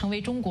呢将成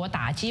为中国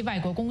打击外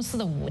国公司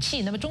的武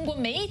器。那么中国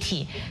媒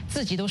体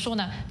自己都说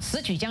呢，此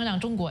举将让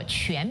中国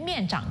全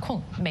面掌控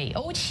美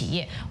欧企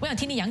业。我想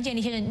听听杨建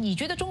立先生，你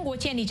觉得中国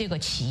建立这个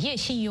企业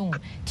信用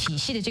体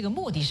系的这个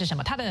目的是什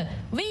么？它的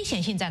危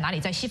险性在哪里？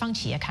在西方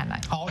企业看来，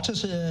好，这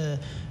是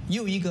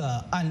又一个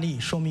案例，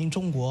说明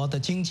中国的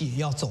经济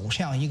要走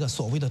向一个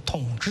所谓的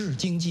统治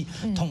经济。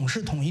统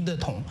是统一的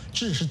统，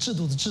治是制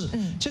度的治。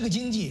这个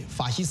经济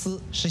法西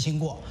斯实行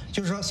过，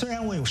就是说，虽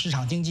然我有市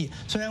场经济，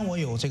虽然我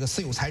有这个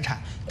私有财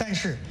产，但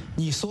是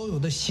你所有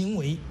的行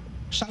为。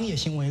商业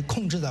行为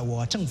控制在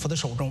我政府的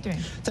手中。对，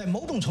在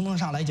某种程度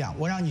上来讲，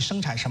我让你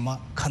生产什么，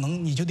可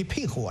能你就得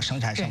配合我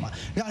生产什么；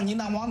让你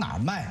往哪儿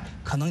卖，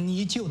可能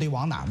你就得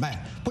往哪儿卖。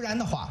不然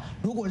的话，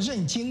如果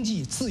任经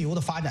济自由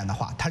的发展的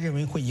话，他认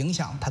为会影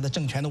响他的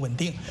政权的稳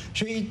定。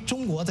所以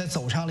中国在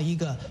走上了一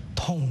个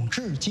统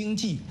治经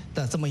济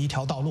的这么一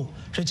条道路。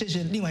所以这是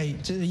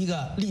一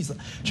个例子。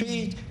所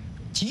以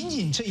仅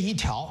仅这一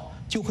条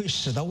就会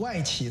使得外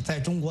企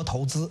在中国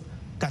投资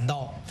感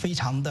到非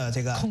常的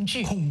这个恐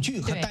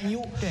惧和担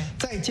忧。对，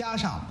再加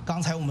上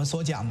刚才我们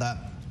所讲的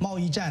贸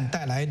易战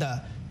带来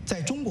的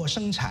在中国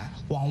生产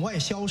往外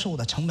销售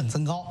的成本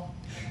增高，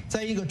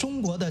在一个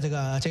中国的这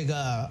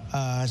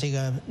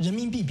个人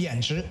民币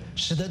贬值，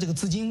使得这个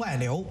资金外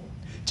流，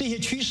这些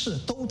趋势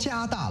都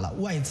加大了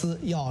外资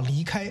要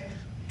离开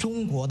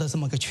中国的这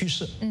么个趋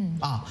势。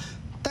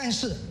但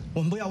是我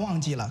们不要忘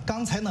记了，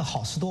刚才呢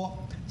好事多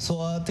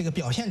所这个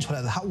表现出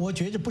来的，我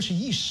觉得这不是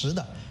一时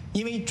的。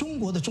因为中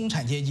国的中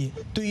产阶级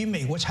对于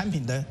美国产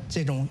品的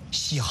这种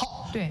喜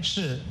好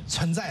是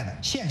存在的，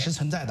现实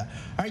存在的，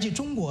而且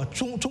中国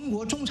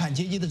中产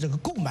阶级的这个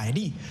购买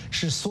力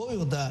是所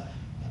有的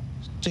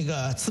这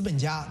个资本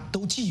家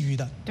都觊觎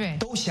的，对，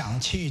都想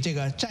去这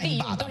个占一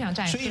把的，都想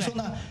占。所以说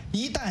呢，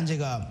一旦这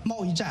个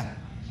贸易战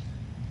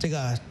这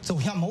个走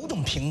向某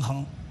种平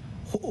衡。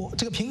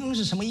这个平衡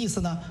是什么意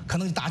思呢？可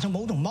能达成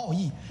某种贸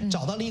易，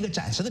找到了一个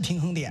暂时的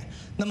平衡点。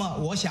那么，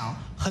我想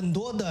很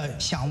多的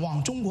想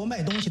往中国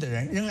卖东西的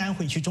人仍然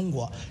会去中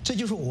国。这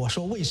就是我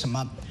说为什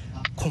么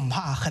恐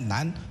怕很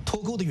难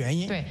脱钩的原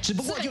因。对，只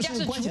不过就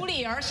是逐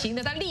利而行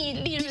的，它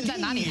利润在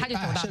哪里，它就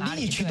走到哪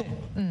里。是利益驱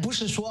动，不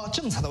是说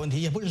政策的问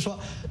题，也不是说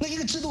那一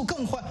个制度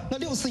更坏。那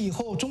6次以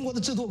后，中国的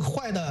制度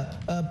坏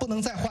的不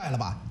能再坏了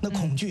吧？那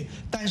恐惧，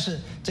但是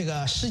这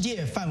个世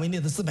界范围内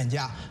的资本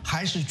家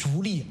还是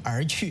逐利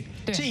而去，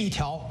这一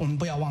条我们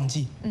不要忘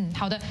记。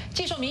好的，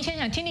季寿明先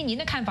生，听听您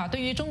的看法。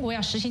对于中国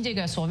要实行这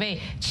个所谓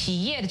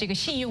企业的这个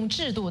信用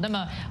制度，那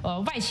么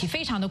外企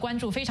非常的关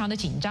注，非常的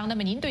紧张。那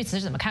么您对此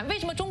是怎么看？为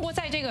什么中国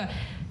在这个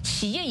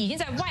企业已经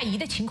在外移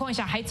的情况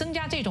下，还增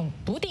加这种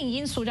不定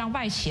因素，让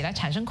外企来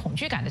产生恐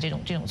惧感的这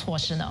种措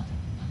施呢？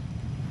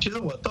其实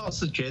我倒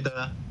是觉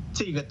得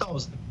这个倒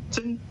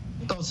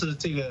是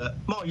这个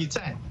贸易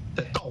战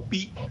的倒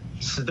逼，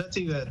使得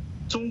这个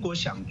中国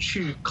想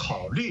去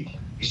考虑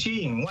吸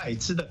引外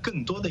资的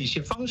更多的一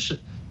些方式，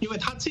因为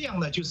它这样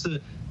呢，就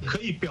是可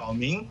以表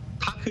明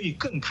它可以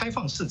更开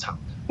放市场，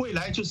未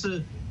来就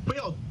是不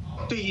要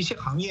对一些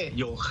行业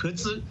有合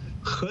资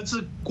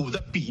股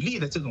的比例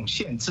的这种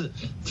限制，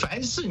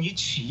凡是你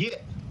企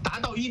业达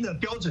到一定的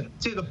标准，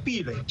这个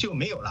壁垒就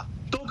没有了，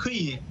都可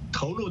以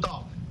投入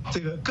到这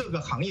个各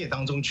个行业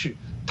当中去。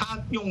他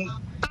用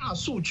大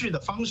数据的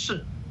方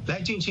式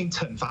来进行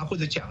惩罚或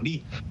者奖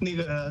励，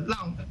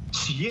让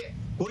企业、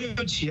国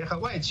有企业和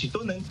外企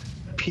都能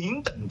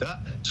平等的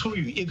处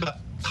于一个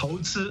投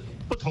资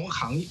不同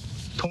行业、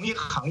同一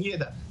行业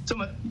的这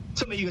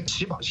么一个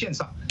起跑线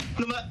上。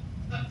那么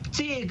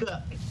这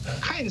个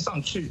看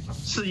上去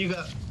是一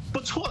个不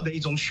错的一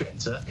种选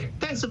择，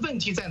但是问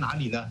题在哪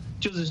里呢？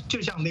就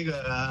像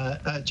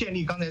建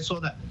立刚才说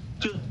的，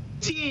就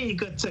这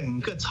个整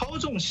个操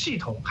纵系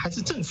统还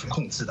是政府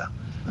控制的，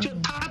就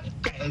它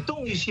改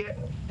动一些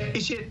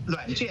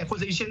软件或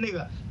者一些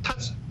它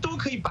都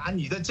可以把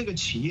你的这个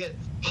企业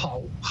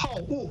好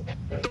恶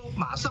都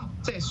马上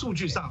在数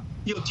据上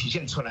又体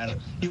现出来了。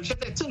有些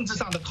在政治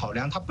上的考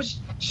量，他不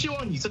希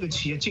望你这个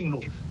企业进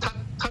入，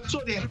他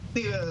做点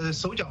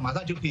手脚，马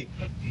上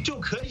就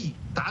可以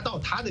达到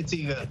他的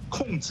这个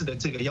控制的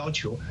这个要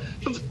求。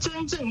那么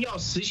真正要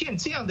实现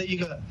这样的一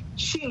个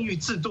信誉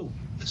制度，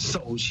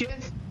首先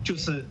就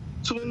是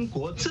中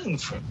国政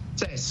府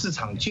在市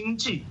场经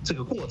济这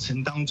个过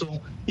程当中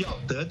要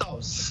得到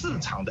市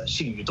场的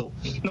信誉度，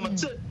那么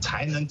这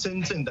才能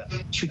真正的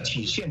去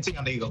体现这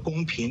样的一个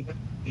公平，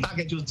大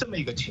概就是这么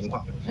一个情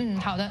况。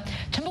好的，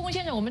陈伯公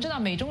先生，我们知道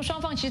美中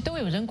双方其实都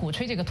有人鼓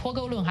吹这个脱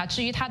钩论哈，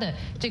至于它的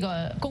这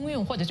个功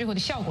用或者最后的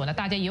效果呢，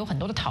大家也有很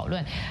多的讨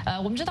论。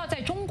我们知道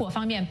在中国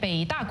方面，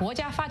北大国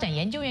家发展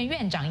研究院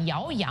院长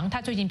姚洋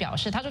他最近表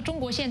示，他说中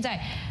国现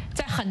在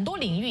在很多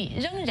领域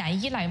仍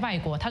然依赖外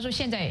国，他说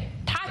现在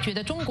他觉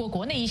得中国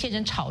国内一些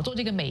人炒作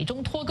这个美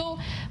中脱钩，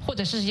或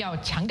者是要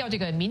强调这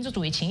个民族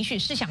主义情绪，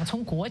是想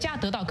从国家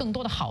得到更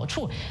多的好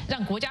处，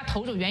让国家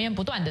投入源源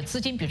不断的资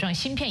金，比如说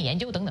芯片研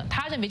究等等。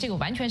他认为这个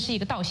完全是一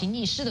个倒行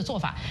逆施的做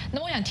法。那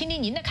么我想听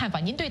听您的看法，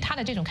您对他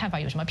的这种看法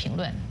有什么评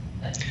论？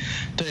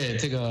对，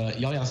这个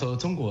姚洋说，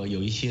中国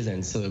有一些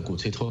人是鼓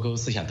吹脱钩，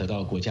是想得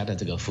到国家的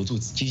这个辅助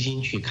基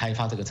金去开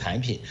发这个产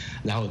品，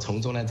然后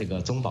从中呢这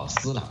个中饱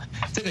私囊，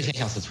这个现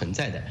象是存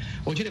在的。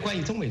我觉得关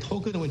于中美脱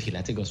钩的问题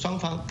呢，这个双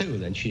方都有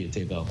人去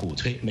这个鼓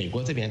吹，美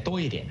国这边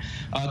多一点，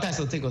但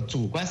是这个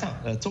主观上，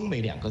中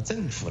美两个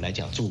政府来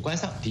讲，主观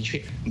上的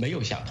确没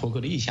有想脱钩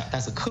的意向，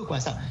但是客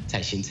观上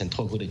在形成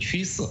脱钩的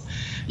趋势。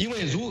因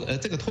为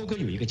这个脱钩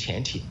有一个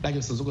前提，那就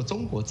是如果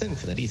中国政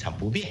府的立场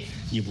不变，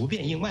以不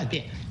变应万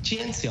变，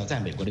坚持要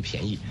占美国的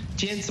便宜，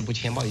坚持不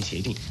签贸易协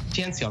定，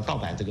坚持要盗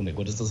版这个美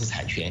国的知识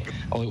产权，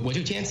我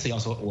就坚持要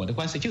说我的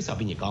关税就是要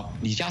比你高，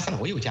你加上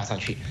我又加上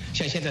去。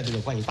像现在这个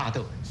关于大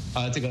豆，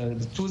这个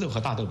猪肉和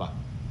大豆吧。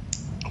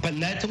本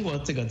来中国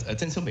这个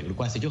征收美国的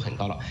关税就很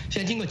高了，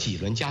现在经过几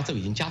轮加州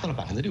已经加到了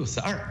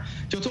62%。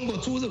就中国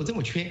猪肉这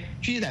么缺，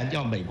居然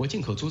要美国进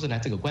口猪肉呢，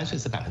这个关税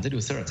是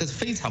62%，这是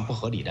非常不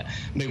合理的。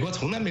美国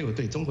从来没有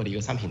对中国的一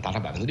个商品达到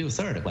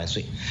62%的关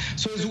税。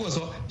所以如果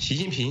说习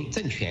近平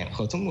政权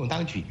和中共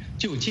当局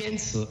就坚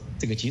持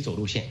这个极左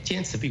路线，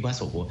坚持闭关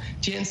锁国，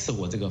坚持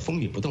我这个风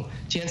雨不动，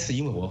坚持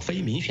因为我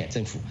非民选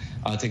政府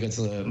这个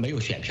是没有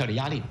选票的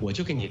压力，我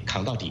就给你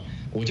扛到底，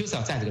我就是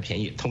要占这个便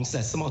宜。同时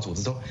在世贸组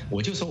织中，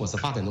我就说我是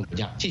发展中国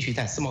家，继续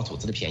占世贸组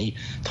织的便宜，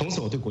同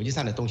时我对国际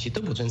上的东西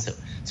都不遵守，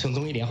从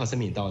中医联合声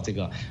明到这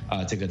个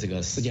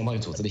世界贸易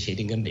组织的协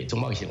定跟美中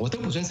贸易协定我都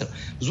不遵守。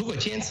如果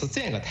坚持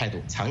这样一个态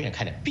度，长远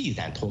看来必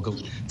然脱钩。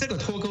这个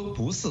脱钩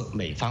不是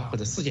美方或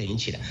者世界引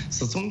起的，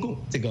是中共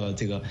这个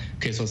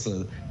可以说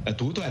是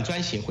独断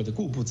专行或者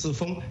固步自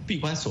封、闭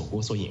关锁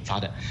国所引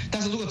发的。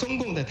但是如果中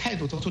共的态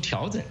度做出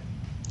调整，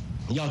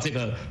要这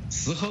个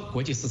适合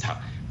国际市场，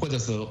或者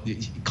是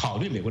考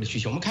虑美国的需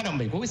求。我们看到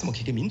美国为什么可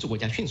以跟民主国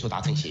家迅速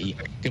达成协议，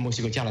跟墨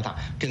西哥、加拿大、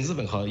跟日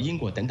本和英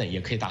国等等也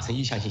可以达成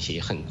意向性协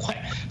议，很快，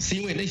是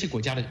因为那些国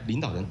家的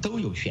领导人都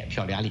有选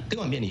票压力，都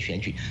要面临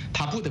选举，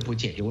他不得不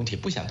解决问题，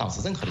不想导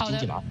致任何的经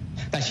济麻烦。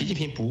但习近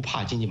平不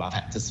怕经济麻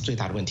烦，这是最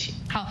大的问题。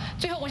好，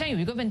最后我想有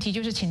一个问题，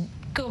就是请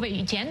各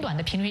位简短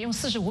的评论，用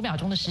45秒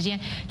钟的时间，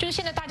就是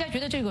现在大家觉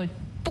得这个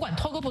不管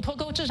脱钩不脱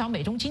钩，至少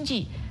美中经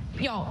济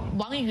要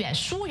往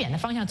疏远的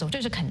方向走，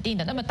这是肯定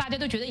的。那么大家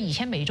都觉得以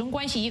前美中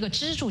关系一个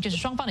支柱就是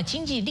双方的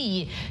经济利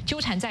益纠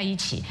缠在一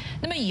起，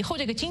那么以后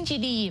这个经济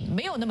利益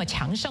没有那么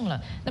强盛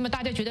了，那么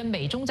大家觉得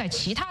美中在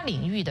其他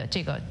领域的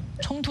这个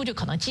冲突就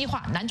可能激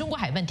化，南中国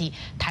海问题、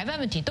台湾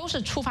问题都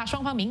是触发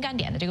双方敏感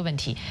点的这个问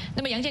题。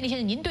那么杨建立先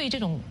生，您对这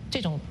种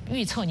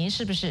预测，您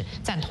是不是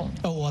赞同？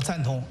我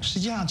赞同。实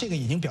际上，这个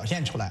已经表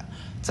现出来，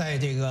在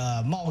这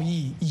个贸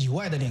易以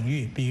外的领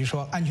域，比如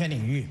说安全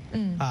领域，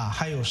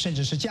还有甚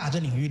至是价值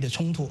领域的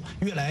冲突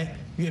越来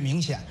越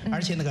明显，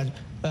而且那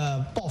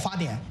个爆发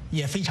点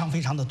也非常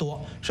非常的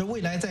多，所以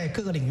未来在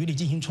各个领域里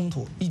进行冲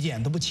突一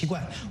点都不奇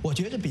怪。我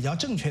觉得比较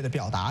正确的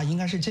表达应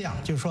该是这样，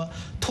就是说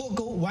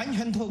完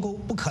全脱钩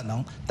不可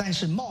能，但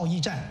是贸易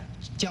战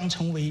将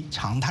成为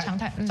常态，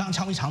将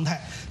成为常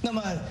态。那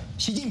么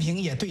习近平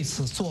也对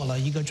此做了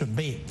一个准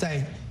备，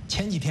在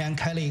前几天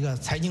开了一个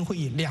财经会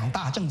议，2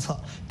大政策。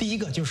第一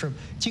个就是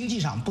经济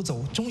上不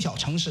走中小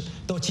城市，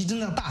都集中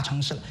到大城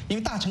市了，因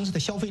为大城市的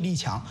消费力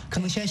强，可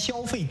能先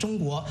消费中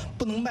国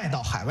不能卖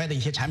到海外的一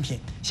些产品，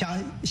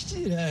想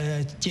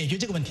解决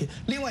这个问题。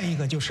另外一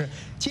个就是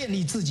建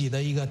立自己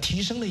的一个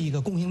提升的一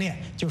个供应链，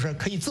就是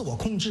可以自我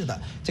控制的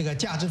这个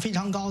价值非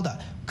常高的、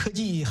科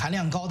技含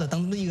量高的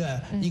等等的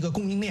一个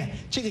供应链，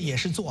这个也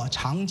是做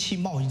长期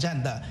贸易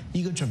战的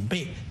一个准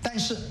备。但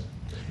是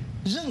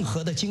任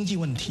何的经济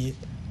问题、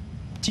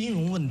金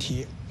融问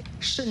题，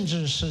甚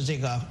至是这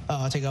个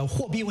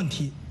货币问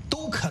题，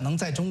都可能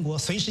在中国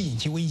随时引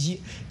起危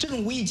机。这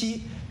种危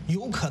机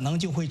有可能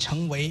就会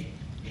成为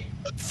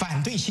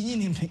反对习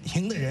近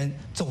平的人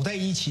走在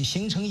一起，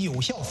形成有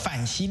效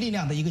反习力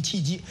量的一个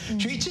契机。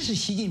所以这是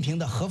习近平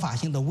的合法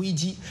性的危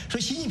机。所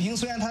以习近平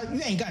虽然他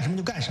愿意干什么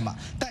就干什么，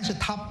但是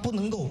他不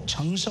能够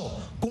承受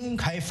公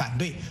开反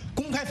对。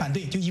公开反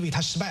对就意味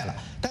他失败了。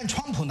但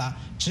川普呢，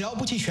只要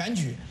不去选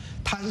举，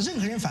他任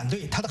何人反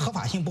对他的合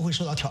法性不会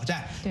受到挑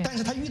战，但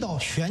是他遇到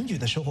选举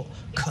的时候，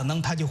可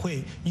能他就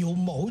会有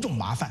某种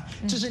麻烦。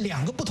这是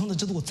2个不同的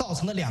制度造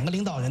成了2个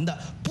领导人的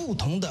不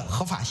同的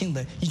合法性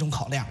的一种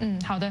考量。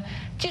好的，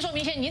季寿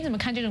明先生，您怎么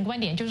看这种观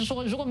点？就是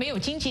说，如果没有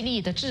经济利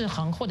益的制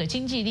衡或者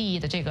经济利益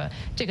的这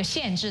个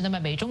限制，那么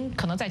美中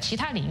可能在其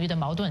他领域的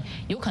矛盾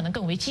有可能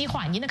更为激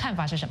化。您的看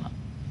法是什么？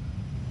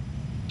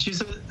其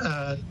实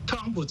特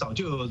朗普早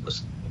就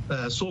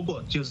说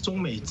过，就是中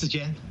美之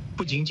间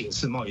不仅仅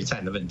是贸易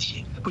战的问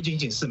题，不仅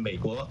仅是美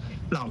国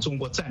让中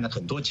国占了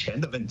很多钱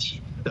的问题，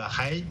对吧？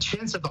还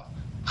牵涉到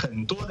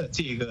很多的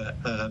这个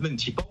问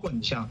题，包括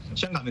你像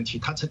香港问题，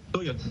他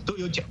都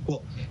有讲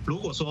过。如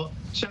果说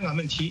香港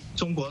问题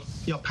中国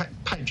要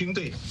派军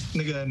队，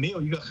那个没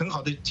有一个很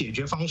好的解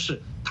决方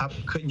式，他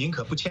宁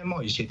可不签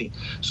贸易协定。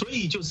所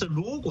以就是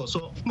如果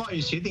说贸易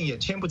协定也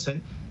签不成，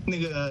那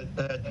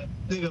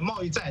个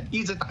贸易战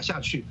一直打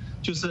下去，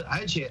就是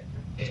而且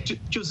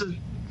就是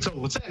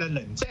走在了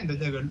冷战的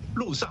那个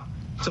路上，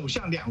走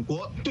向2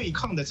国对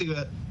抗的这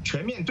个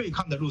全面对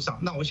抗的路上，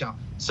那我想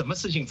什么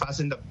事情发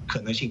生的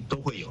可能性都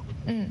会有。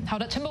好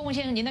的，陈伯文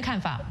先生，您的看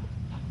法？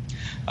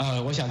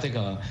我想这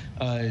个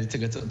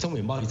中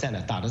美贸易战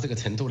呢打到这个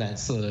程度呢，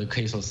是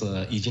可以说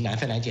是已经难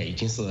分难解，已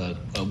经是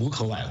无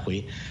可挽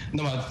回。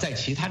那么在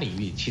其他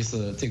领域，其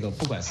实这个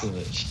不管是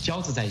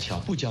交织在一起好，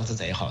不交织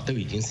在也好，都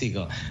已经是一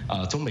个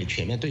中美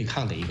全面对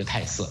抗的一个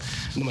态势。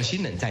那么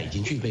新冷战已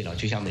经具备了，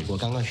就像美国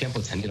刚刚宣布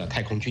成立了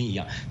太空军一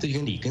样，这就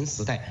跟里根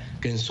时代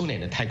跟苏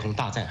联的太空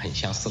大战很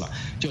相似了。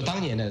就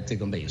当年的这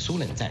个美苏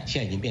冷战，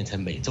现在已经变成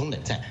美中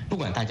冷战。不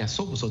管大家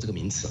说不说这个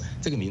名词，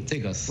这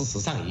个事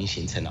实上已经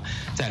形成了。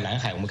在南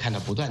海，我们看到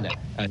不断的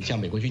像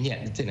美国军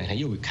舰这2天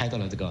又开到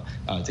了这个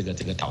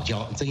岛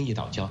礁，争议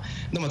岛礁。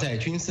那么在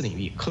军事领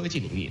域、科技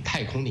领域、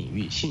太空领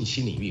域、信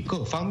息领域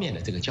各方面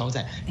的这个交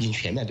战已经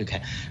全面对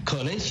开。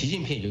可能习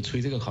近平也就出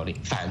于这个考虑，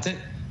反正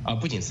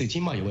不仅是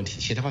经贸有问题，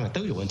其他方面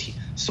都有问题，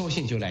索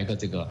性就来个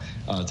这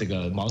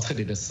个茅厕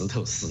里的石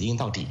头死硬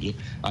到底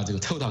这个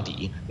凑到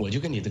底，我就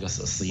跟你这个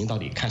死硬到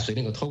底，看谁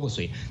能够拖过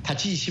谁。他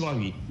寄希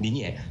望于明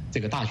年这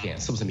个大选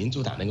是不是民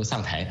主党能够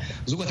上台，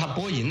如果他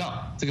搏赢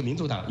了，这个民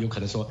主党有可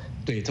能说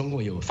对中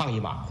国有放一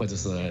马，或者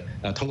是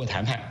通过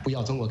谈判不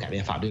要中国改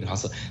变法律的方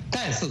式。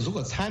但是如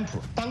果川普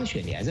当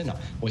选连任了，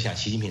我想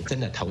习近平真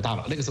的头大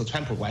了。那个时候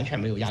川普完全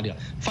没有压力了，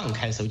放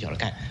开手脚了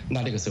干，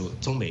那个时候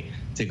中美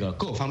这个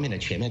各方面的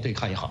全面对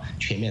抗也好，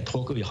全面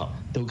脱钩也好，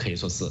都可以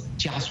说是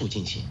加速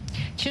进行。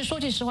其实说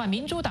句实话，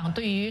民主党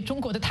对于中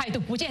国的态度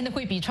不见得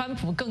会比川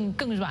普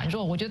更软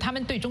弱。我觉得他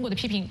们对中国的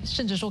批评，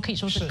甚至说可以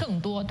说是更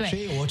多。对，所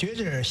以我觉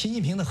得习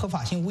近平的合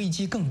法性危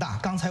机更大。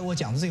刚才我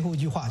讲的最后一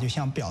句话就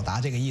想表达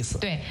这个意思。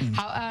对，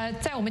好，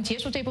在我们结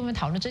束这部分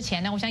讨论之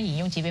前呢，我想引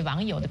用几位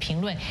网友的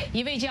评论。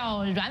一位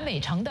叫阮伟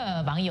成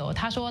的网友，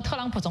他说特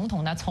朗普总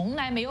统呢从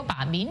来没有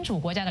把民主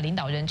国家的领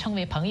导人称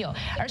为朋友，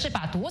而是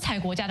把独裁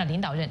国家的领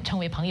导人称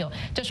为朋友。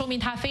这说明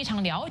他非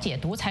常了解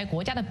独裁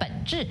国家的本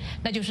质，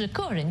那就是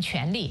个人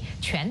权力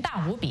权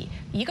大无比，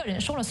一个人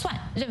说了算，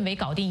认为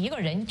搞定一个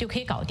人就可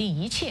以搞定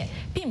一切，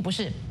并不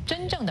是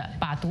真正的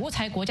把独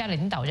裁国家的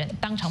领导人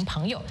当成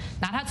朋友。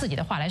拿他自己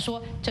的话来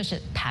说，这是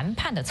谈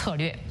判的策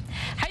略。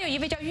还有一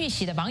位叫玉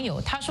玺的网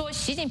友，他说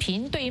习近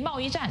平对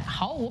贸易战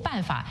毫无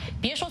办法，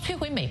别说摧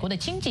毁美国的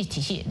经济体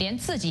系，连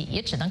自己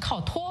也只能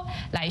靠拖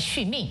来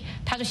续命。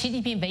他说习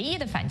近平唯一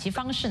的反击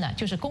方式呢，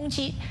就是攻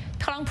击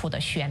特朗普的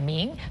选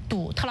民，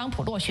赌特朗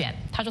普落选。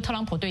他说特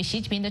朗普对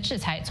习近平的制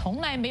裁从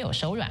来没有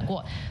手软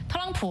过，特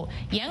朗普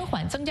延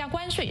缓增加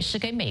关税是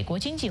给美国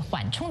经济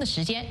缓冲的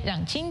时间，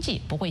让经济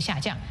不会下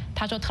降。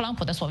他说特朗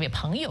普的所谓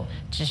朋友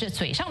只是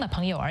嘴上的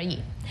朋友而已。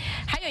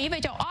还有一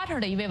位叫 Otter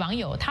的一位网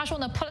友，他说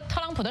呢，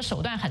特朗普的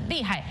手段很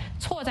厉害，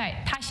错在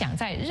他想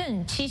在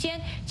任期间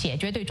解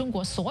决对中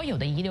国所有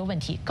的遗留问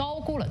题，高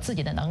估了自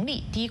己的能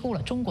力，低估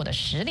了中国的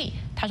实力。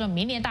他说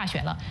明年大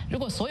选了，如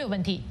果所有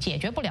问题解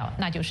决不了，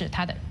那就是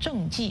他的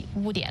政绩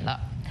污点了。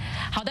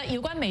好的，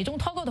有关美中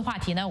脱钩的话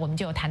题呢，我们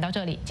就谈到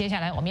这里。接下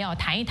来我们要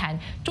谈一谈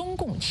中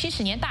共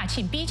70年大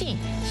庆逼近，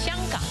香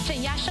港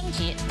镇压升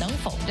级能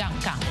否让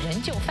港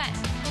人就范？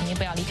请您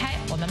不要离开，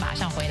我们马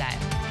上回来。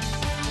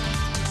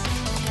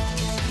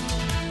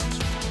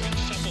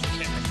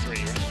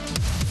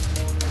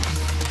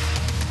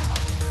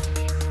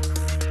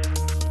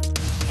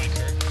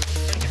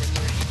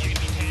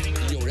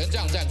有人这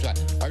样站出来，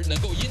而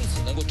因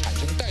此能够产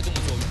生带动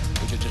的作用，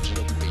我觉得这值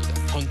得鼓励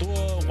的。很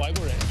多外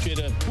国人觉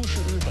得不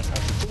是日本，而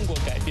是中国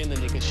改变的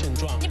那个现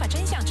状。你把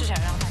真相至少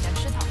要让大家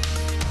知道。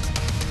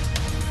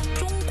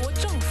中国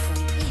政府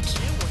一直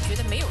我觉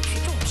得没有去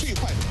重视。最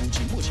坏的估计，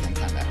目前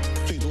看来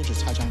最多是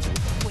擦枪走火。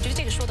我觉得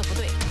这个说的不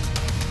对。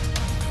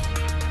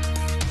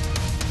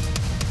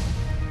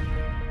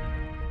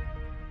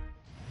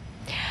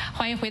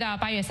欢迎回到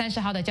8月30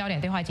号的焦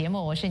点对话节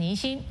目，我是倪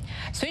欣。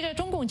随着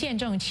中共建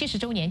政70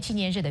周年纪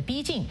念日的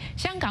逼近，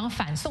香港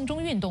反送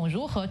中运动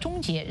如何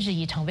终结日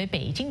益成为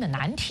北京的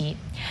难题。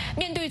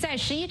面对在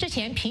11之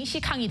前平息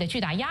抗议的巨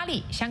大压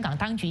力，香港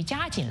当局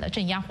加紧了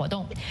镇压活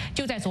动。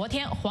就在昨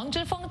天，黄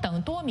之锋等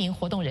多名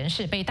活动人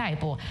士被逮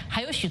捕，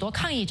还有许多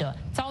抗议者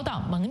遭到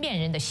蒙面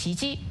人的袭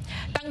击。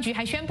当局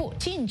还宣布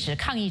禁止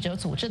抗议者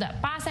组织的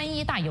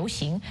831大游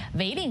行，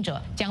违令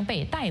者将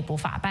被逮捕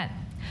法办。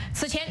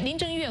此前，林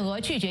郑月娥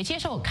拒绝接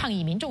受抗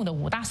议民众的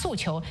5大诉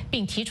求，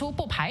并提出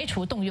不排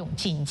除动用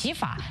紧急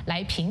法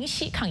来平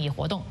息抗议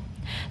活动。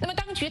那么，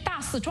当局大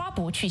肆抓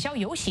捕、取消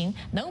游行，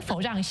能否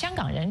让香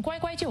港人乖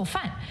乖就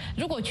范？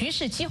如果局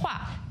势激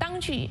化，当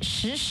局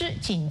实施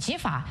紧急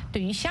法，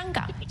对于香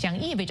港将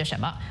意味着什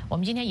么？我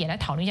们今天也来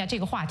讨论一下这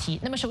个话题。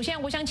那么，首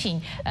先我想请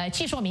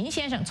季硕明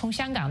先生，从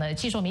香港的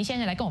季硕明先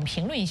生来跟我们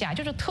评论一下，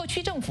就是特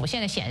区政府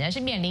现在显然是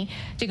面临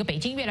这个北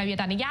京越来越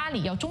大的压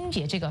力，要终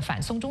结这个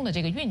反送中的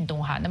这个运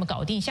动哈，那么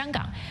搞定香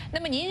港。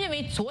那么您认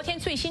为昨天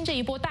最新这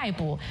一波逮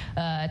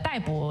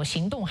捕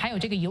行动，还有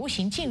这个游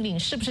行禁令，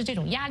是不是这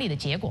种压力的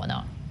结果呢？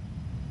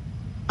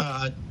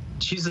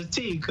其实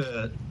这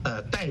个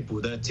逮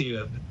捕的这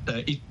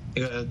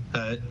个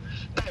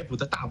逮捕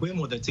的大规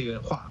模的这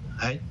个话，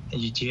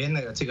以及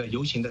那个这个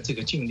游行的这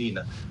个禁令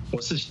呢，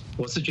我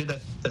是觉得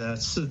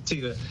是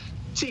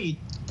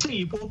这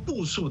一波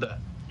部署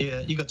的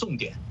一个重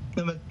点。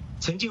那么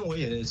曾经我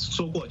也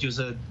说过，就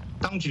是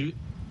当局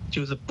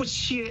就是不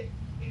惜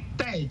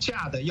代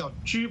价的要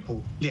拘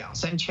捕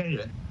2-3千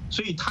人，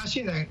所以他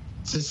现在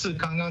只是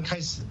刚刚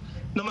开始。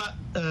那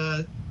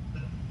么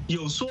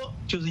有说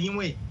就是因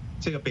为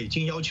这个北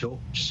京要求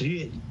10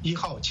月1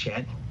号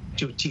前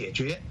就解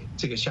决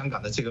这个香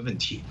港的这个问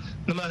题。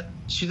那么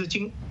其实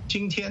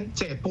今天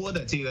在播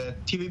的这个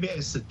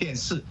TVBS 电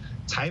视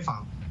采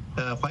访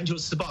环球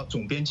时报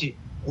总编辑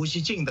胡锡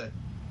进的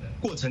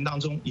过程当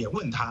中，也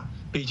问他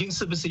北京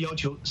是不是要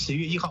求10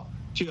月1号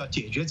就要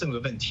解决这个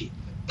问题，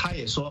他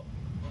也说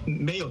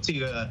没有这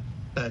个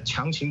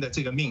强行的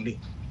这个命令。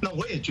那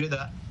我也觉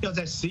得要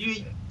在11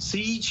月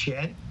11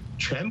前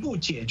全部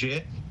解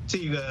决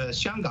这个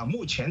香港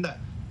目前的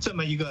这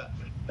么一个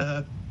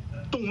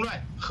动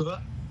乱和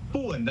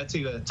不稳的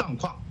这个状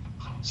况，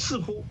似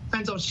乎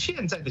按照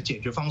现在的解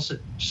决方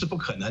式是不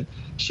可能。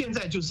现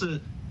在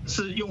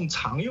是用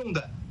常用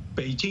的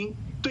北京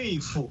对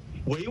付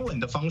维稳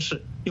的方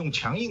式，用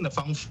强硬的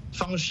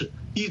方式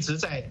一直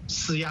在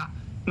施压。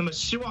那么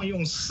希望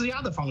用施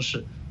压的方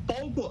式，包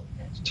括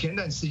前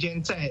段时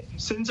间在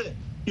深圳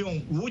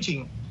用武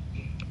警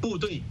部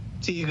队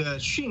这个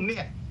训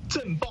练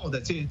震爆的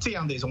这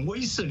样的一种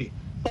威慑力，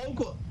包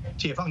括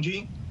解放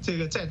军这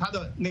个在他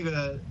的那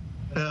个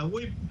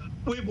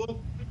微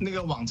博那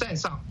个网站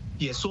上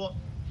也说，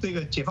这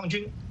个解放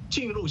军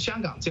进入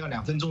香港只要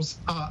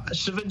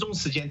10分钟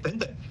时间等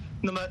等，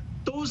那么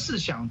都是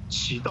想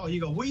起到一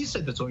个威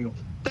慑的作用。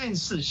但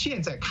是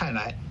现在看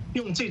来，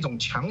用这种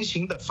强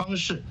行的方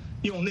式，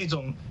用那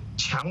种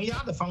强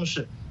压的方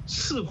式，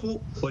似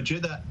乎我觉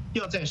得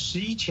要在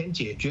11前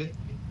解决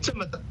这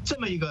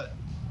么一个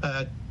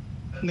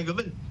那个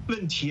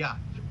问题啊，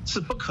是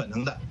不可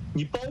能的。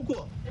你包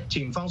括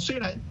警方虽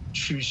然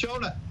取消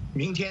了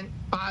明天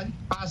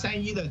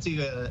831的这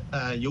个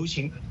游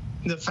行，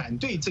那反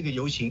对这个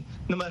游行，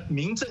那么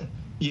民政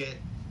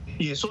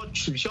也说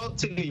取消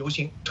这个游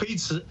行推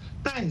迟，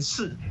但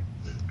是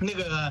那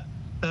个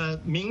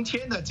明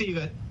天的这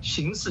个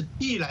形势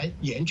依然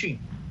严峻。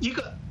一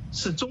个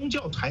是宗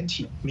教团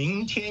体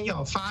明天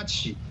要发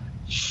起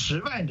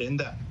10万人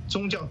的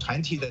宗教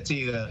团体的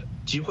这个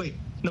集会，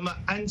那么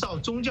按照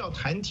宗教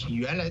团体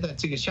原来的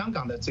这个香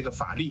港的这个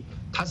法律，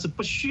它是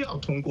不需要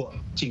通过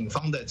警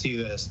方的这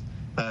个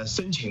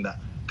申请的。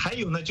还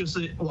有呢，就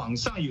是网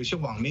上有些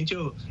网民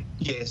就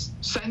也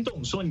煽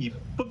动说，你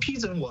不批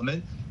准我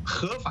们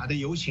合法的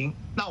游行，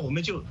那我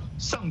们就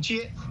上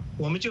街，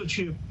我们就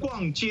去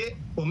逛街，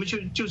我们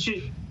就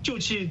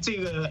去这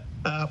个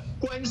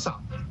观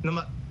赏，那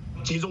么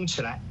集中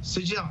起来，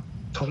实际上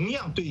同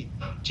样对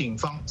警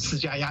方施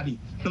加压力。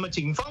那么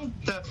警方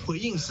的回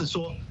应是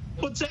说，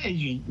不在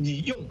于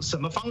你用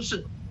什么方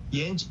式，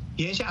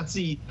言下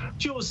之意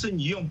就是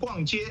你用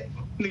逛街、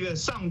那个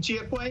上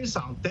街观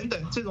赏等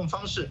等这种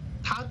方式，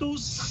它都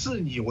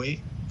视你为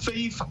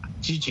非法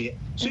集结，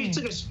所以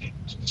这个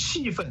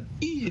气氛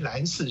依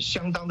然是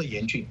相当的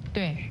严峻。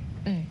对，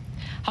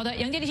好的，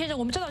杨建立先生，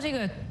我们知道这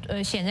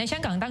个显然香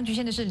港当局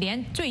现在是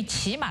连最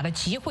起码的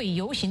集会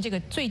游行这个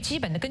最基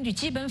本的根据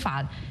基本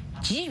法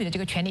给予的这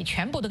个权利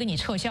全部都给你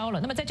撤销了。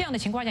那么在这样的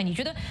情况下，你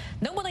觉得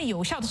能不能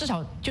有效的至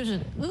少就是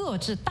遏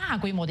制大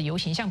规模的游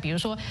行，像比如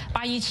说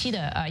817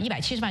的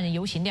170万人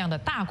游行那样的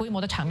大规模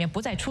的场面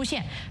不再出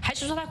现，还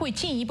是说它会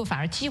进一步反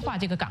而激化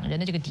这个港人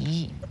的这个敌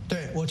意？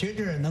对，我觉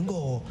得能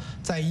够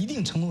在一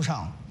定程度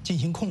上进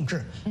行控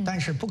制，但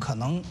是不可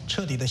能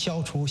彻底的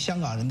消除香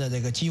港人的这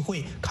个集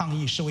会、抗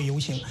议、示威游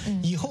行。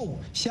以后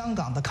香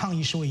港的抗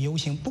议、示威游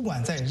行，不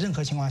管在任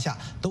何情况下，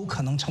都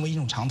可能成为一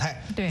种常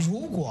态。对，如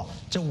果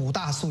这5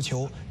大诉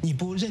求你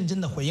不认真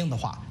的回应的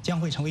话，将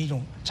会成为一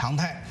种常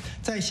态。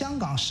在香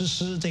港实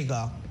施这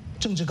个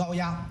政治高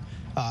压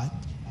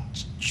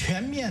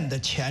全面的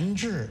钳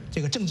制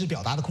这个政治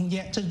表达的空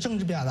间，这政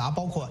治表达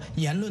包括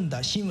言论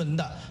的、新闻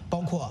的，包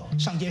括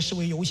上街示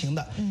威游行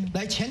的，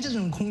来钳制这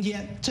种空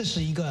间，这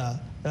是一个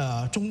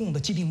中共的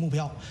既定目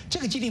标。这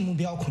个既定目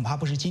标恐怕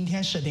不是今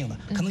天设定的，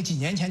可能几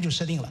年前就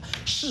设定了。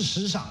事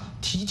实上，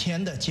提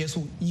前的结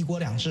束1国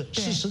2制，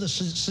适时的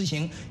实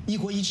行1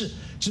国1制，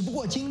只不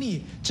过经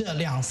历这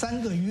2、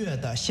3个月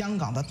的香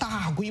港的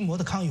大规模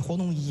的抗议活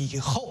动以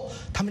后，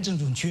他们这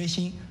种决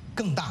心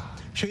更大，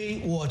所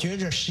以我觉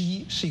着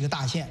11是一个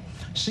大线。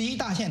11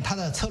大线它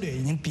的策略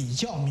已经比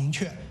较明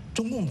确，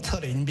中共的策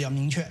略已经比较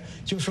明确，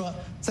就是说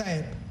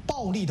在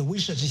暴力的威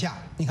慑之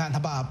下，你看他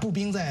把步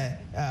兵在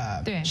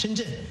深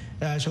圳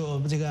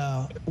说这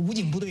个武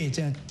警部队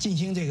进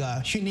行这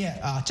个训练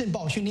震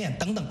爆训练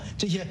等等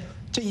这些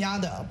镇压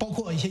的，包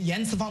括一些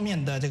言辞方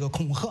面的这个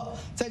恐吓，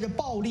在这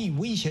暴力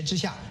威胁之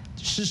下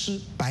实施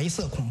白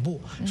色恐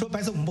怖。说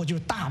白色恐怖就是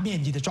大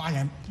面积的抓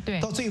人，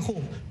到最后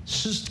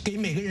给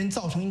每个人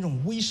造成一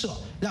种威慑，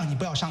让你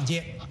不要上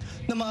街。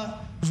那么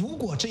如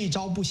果这一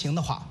招不行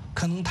的话，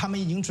可能他们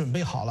已经准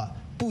备好了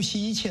不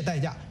惜一切代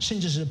价，甚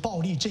至是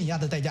暴力镇压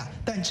的代价。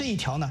但这一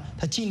条呢，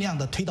他尽量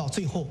的推到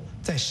最后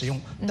再使用。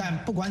但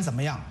不管怎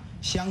么样，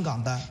香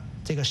港的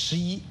这个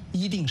11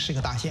一定是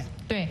个大线。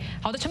对，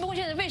好的，陈伯公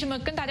先生为什么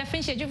跟大家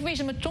分析，就为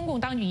什么中共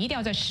当局一定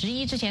要在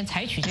11之前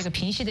采取这个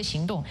平息的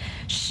行动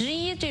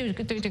？11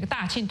这个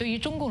大庆对于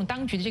中共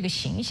当局的这个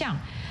形象，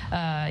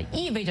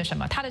意味着什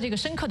么？它的这个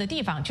深刻的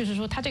地方，就是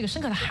说它这个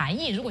深刻的含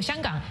义。如果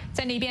香港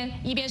在那边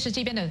一边是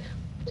这边的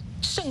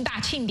盛大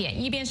庆典，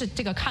一边是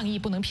这个抗议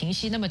不能平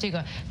息，那么这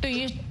个对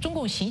于中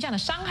共形象的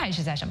伤害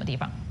是在什么地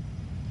方？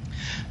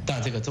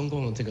但这个中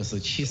共这个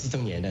是70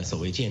周年的所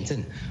谓建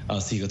政，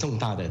是一个重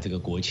大的这个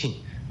国庆，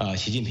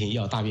习近平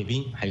要大阅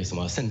兵，还有什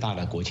么盛大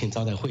的国庆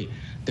招待会，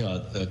都要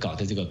搞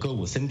的这个歌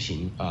舞升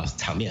平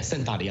场面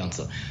盛大的样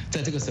子。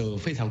在这个时候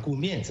非常顾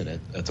面子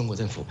的中国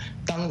政府，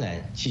当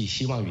然寄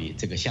希望于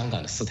这个香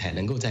港的事态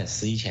能够在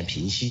11前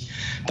平息。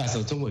但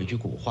是中国有句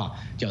古话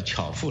叫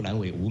巧妇难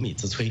为无米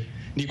之炊，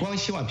你光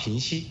希望平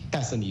息，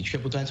但是你却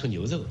不端出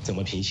牛肉，怎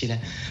么平息呢？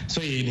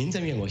所以林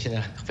郑月娥现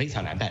在非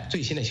常难办。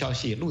最新的消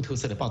息，路透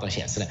社的报道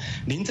显示呢，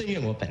林郑月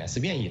娥本来是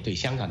愿意对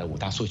香港的5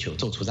大诉求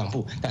做出让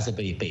步，但是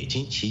被北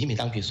京习近平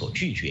当局所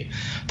拒绝。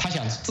他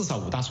想至少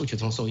5大诉求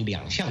中说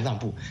2项让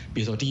步，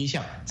比如说第1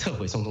项撤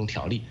回送中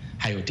条例，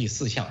还有第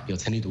4项有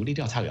成立独立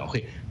调查委员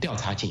会调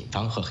查警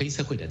方和黑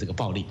社会的这个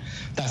暴力。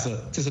但是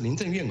这是林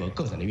郑月娥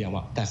个人的愿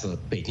望，但是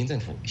北京政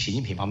府、习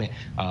近平方面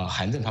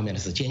韩正方面呢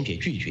是坚决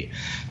拒绝。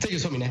这就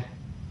说明呢，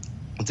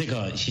这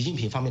个习近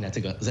平方面的这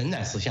个仍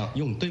然是像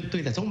用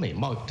对待中美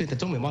贸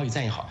易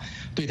战也好，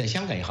对待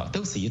香港也好，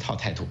都是一套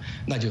态度，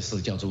那就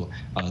是叫做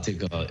这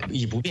个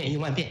以不变应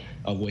万变，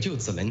我就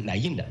只能来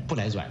硬的，不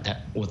来软的，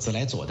我只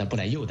来左的，不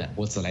来右的，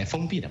我只来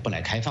封闭的，不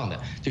来开放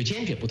的，就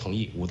坚决不同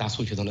意5大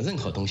诉求中的任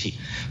何东西。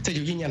这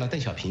就应验了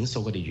邓小平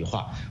说过的一句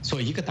话，说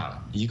一个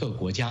党一个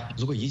国家，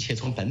如果一切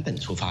从本本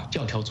出发，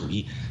教条主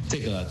义，这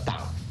个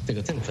党这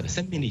个政府的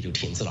生命力就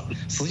停滞了。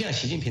实际上，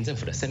习近平政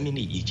府的生命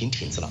力已经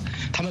停滞了，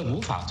他们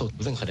无法做出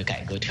任何的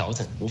改革调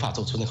整，无法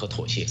做出任何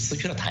妥协，失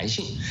去了弹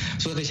性。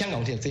所以在香港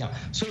问题是这样，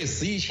所以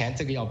10亿前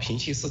这个要平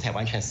息事态，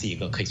完全是一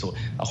个可以说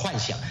幻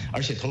想，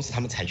而且同时他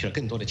们采取了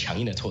更多的强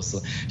硬的措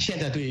施。现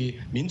在对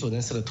民主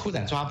人士的突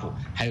然抓捕，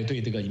还有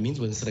对这个民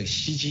主人士的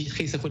袭击，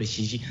黑社会的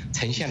袭击，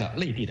呈现了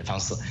内地的方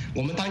式。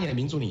我们当年的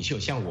民主领袖，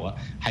像我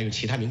还有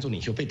其他民主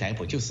领袖被逮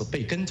捕，就是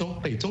被跟踪、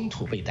被中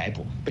途被逮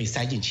捕、被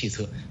塞进汽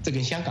车，这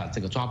跟香港这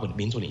个抓捕的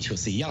民主领袖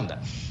是一样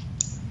的。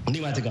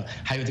另外，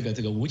还有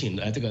这个武警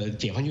这个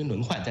解放军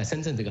轮换，在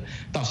深圳这个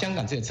到香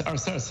港这次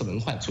22次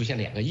轮换出现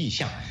2个意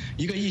象，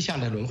一个意象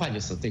的轮换就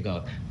是这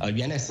个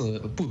原来是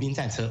步兵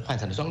战车换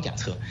成了装甲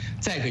车，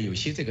再一个有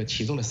些这个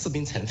其中的士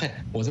兵成分，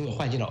我认为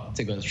换进了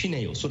这个训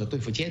练有素的对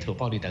付街头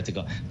暴力的这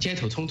个街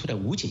头冲突的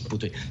武警部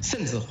队，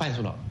甚至换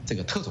入了这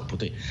个特种部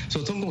队。所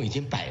以中共已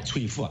经摆出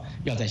一副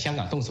要在香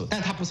港动手，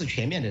但他不是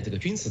全面的这个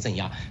军事镇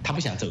压，他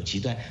不想走极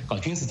端搞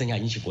军事镇压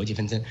引起国际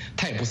纷争，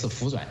他也不是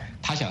服软，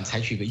他想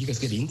采取一个是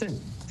个临阵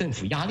政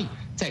府压力，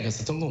再一个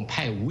是中共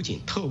派武警、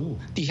特务、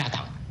地下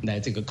党来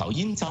这个搞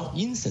阴招、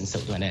阴神手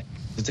段来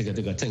这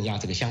个镇压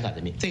这个香港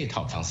人民这一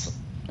套方式。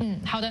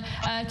好的，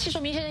技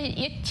术明先生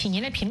也请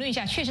您来评论一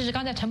下，确实是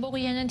刚才陈伯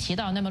辉先生提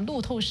到，那么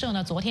路透社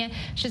呢昨天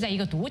是在一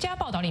个独家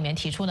报道里面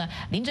提出呢，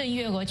林郑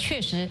月娥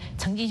确实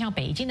曾经向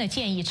北京的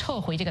建议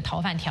撤回这个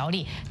逃犯条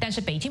例，但是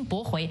北京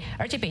驳回，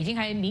而且北京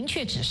还明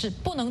确指示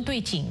不能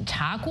对警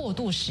察过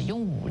度使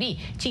用武力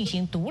进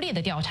行独立的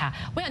调查。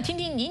我想听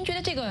听您觉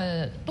得这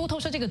个路透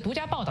社这个独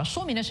家报道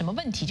说明了什么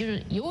问题？就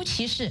是尤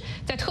其是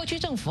在特区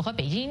政府和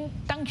北京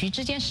当局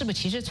之间，是不是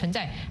其实存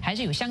在还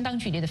是有相当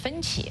距离的分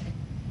歧？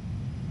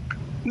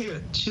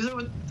其实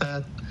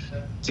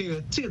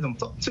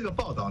这个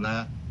报道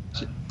呢，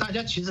大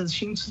家其实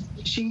心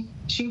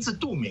知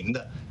肚明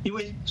的，因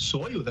为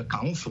所有的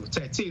港府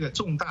在这个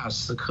重大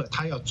时刻，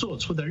他要做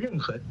出的任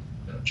何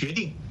决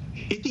定，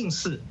一定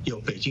是由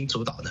北京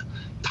主导的。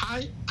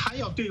他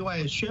要对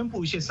外宣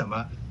布一些什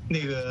么，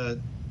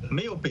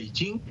没有北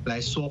京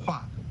来说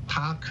话，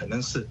他可能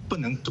是不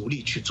能独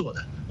立去做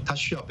的，他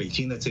需要北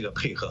京的这个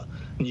配合。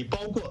你包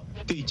括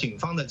对警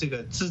方的这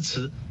个支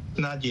持。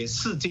那也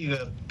是这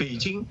个北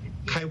京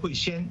开会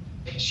先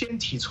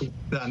提出，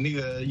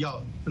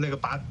要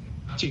把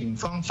警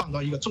方放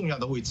到一个重要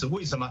的位置。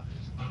为什么？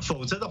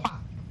否则的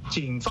话，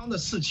警方的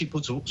士气不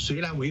足，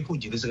谁来维护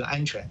你的这个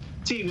安全？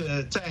这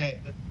个在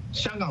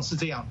香港是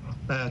这样，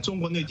中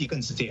国内地更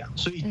是这样。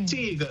所以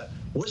这个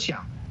我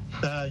想，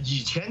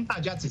以前大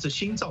家只是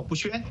心照不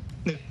宣，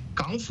那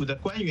港府的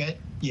官员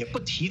也不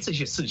提这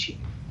些事情。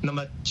那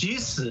么即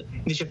使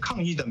那些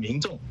抗议的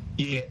民众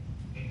也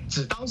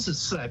只当是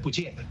视而不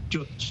见，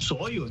就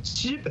所有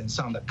基本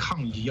上的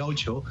抗议要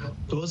求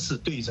都是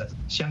对着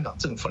香港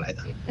政府来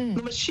的。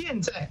那么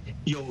现在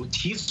有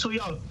提出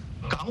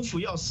港府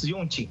要使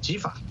用紧急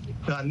法，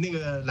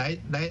来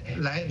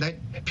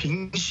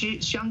平息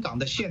香港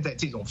的现在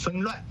这种纷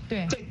乱。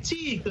对，在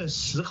这个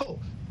时候，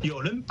有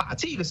人把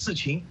这个事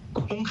情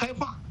公开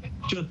化。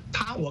就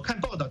我看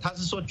报道，他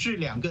是说据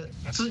2个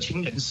知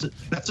情人士，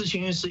那知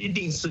情人士一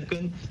定是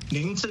跟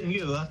林郑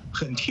月娥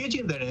很贴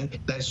近的人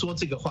来说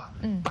这个话，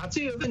把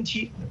这个问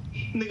题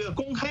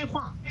公开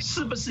化，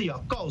是不是要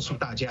告诉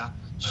大家，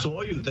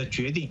所有的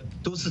决定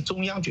都是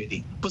中央决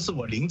定，不是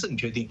我林郑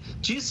决定？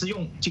即使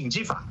用紧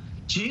急法，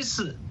即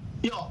使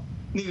要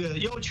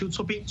要求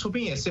出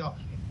兵也是要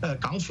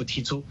港府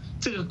提出，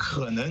这个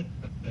可能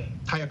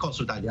他要告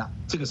诉大家，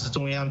这个是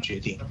中央决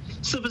定，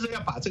是不是要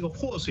把这个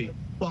祸水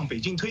往北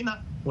京推呢？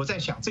我在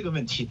想这个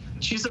问题，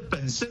其实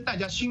本身大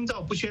家心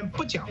照不宣，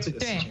不讲这个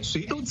事情，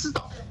谁都知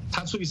道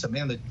他处于什么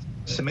样的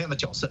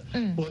角色。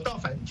我倒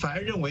反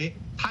而认为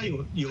他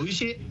有一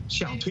些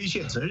想推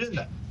卸责任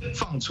的，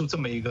放出这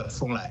么一个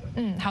风来。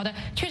好的，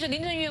确实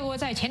林郑月娥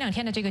在前2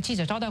天的这个记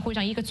者招待会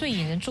上，一个最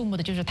引人注目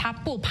的就是他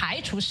不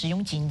排除使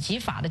用紧急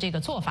法的这个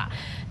做法。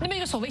那么一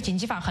个所谓紧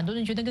急法，很多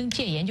人觉得跟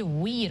戒严就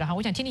无异了哈。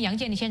我想听听杨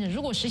建立先生，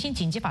如果实行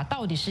紧急法，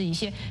到底是一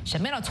些什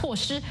么样的措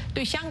施，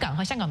对香港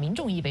和香港民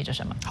众意味着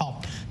什么？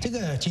好，这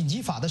个紧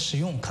急法的使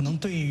用，可能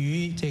对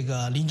于这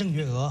个林郑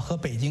月娥和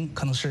北京，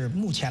可能是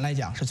目前来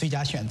讲是最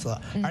佳选择，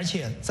而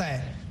且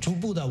在逐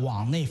步的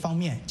往那方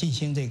面进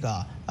行这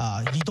个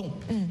移动，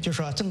就是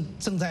说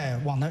正在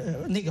往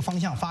那个方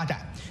向发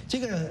展。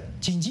这个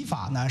紧急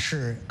法呢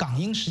是港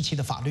英时期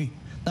的法律，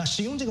那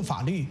使用这个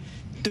法律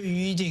对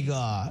于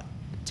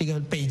这个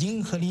北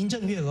京和林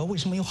郑月娥为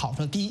什么有好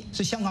处呢？第一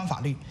是香港法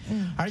律，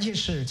而且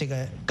是这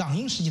个港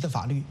英时期的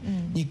法律，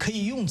你可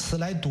以用词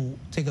来堵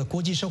这个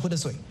国际社会的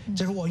嘴，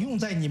这是我用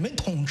在你们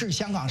统治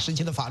香港时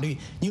期的法律，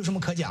你有什么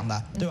可讲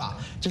的，对吧？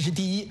这是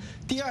第一。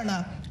第二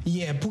呢，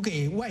也不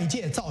给外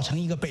界造成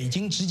一个北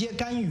京直接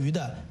干预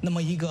的那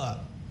么一个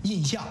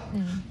印象。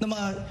那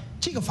么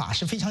这个法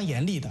是非常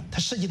严厉的，它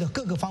涉及的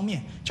各个方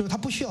面，就是它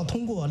不需要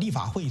通过立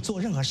法会做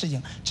任何事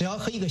情，只要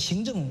和一个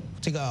行政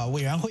这个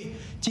委员会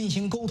进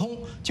行沟通，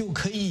就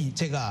可以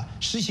这个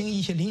实行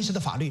一些临时的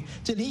法律。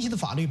这临时的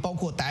法律包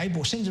括逮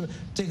捕，甚至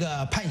这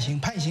个判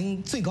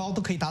刑最高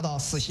都可以达到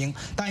死刑。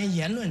当然，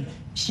言论、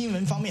新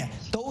闻方面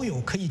都有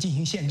可以进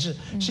行限制，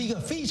是一个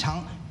非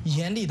常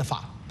严厉的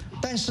法。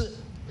但是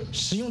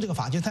使用这个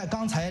法，就在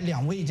刚才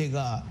2位这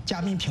个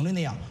嘉宾评论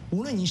那样，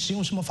无论你使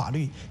用什么法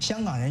律，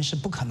香港人是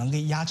不可能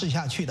给压制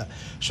下去的。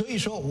所以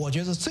说，我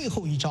觉得最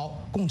后一招，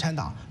共产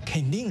党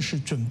肯定是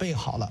准备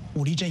好了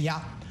武力镇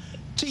压。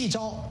这一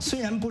招虽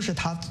然不是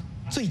他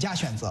最佳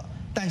选择，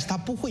但是他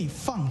不会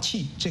放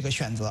弃这个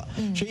选择。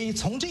所以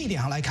从这一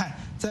点上来看，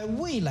在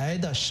未来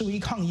的示威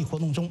抗议活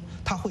动中，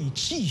他会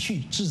继续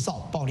制造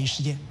暴力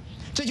事件。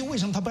这就为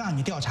什么他不让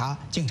你调查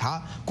警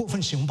察过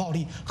分使用暴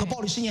力和暴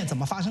力事件怎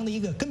么发生的一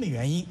个根本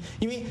原因。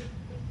因为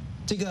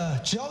这个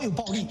只要有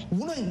暴力，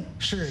无论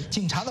是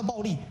警察的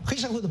暴力、黑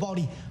社会的暴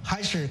力，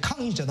还是抗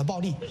议者的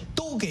暴力，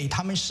都给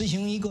他们实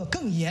行一个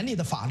更严厉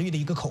的法律的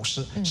一个口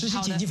实，实施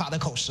紧急法的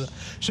口实。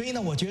所以呢，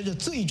我觉得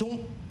最终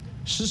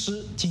实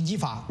施紧急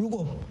法如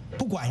果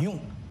不管用，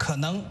可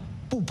能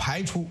不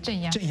排除镇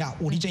压、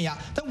武力镇压。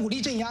但武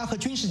力镇压和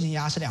军事镇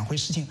压是2回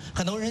事情，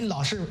很多人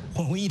老是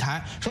混为一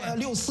谈，说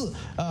6·4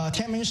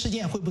天安门事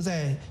件会不会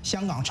在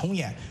香港重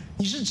演？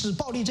你是指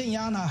暴力镇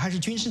压呢，还是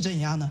军事镇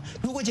压呢？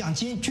如果讲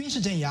军事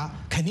镇压，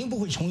肯定不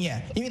会重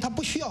演，因为它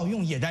不需要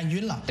用野战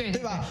军了，对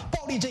吧？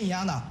暴力镇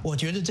压呢，我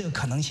觉得这个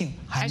可能性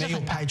还没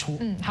有排除。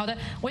好的，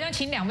我想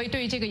请2位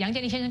对这个杨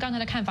建立先生刚才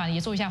的看法也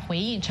做一下回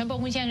应。陈伯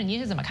昏先生，您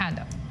是怎么看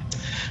的？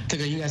这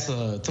个应该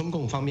是中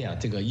共方面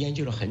这个研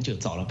究了很久，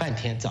找了半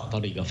天找到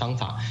了一个方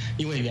法。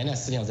因为原来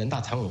实际上人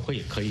大常委会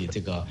可以这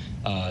个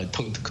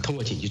通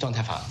过紧急状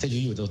态法，这就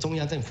由着中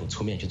央政府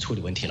出面去处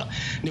理问题了。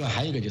另外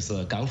还有一个就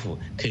是港府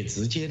可以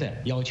直接的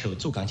要求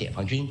驻港解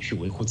放军去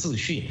维护秩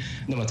序，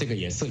那么这个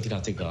也涉及到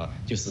这个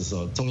就是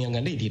说中央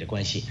跟内地的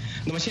关系。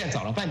那么现在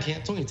找了半天，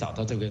终于找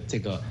到这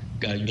个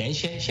原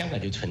先香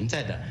港就存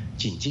在的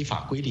紧急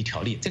法规例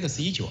条例，这个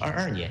是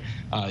1922年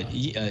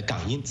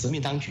港英殖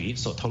民当局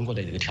所通过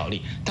的这个条例。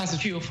但是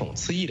具有讽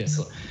刺意义的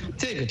是，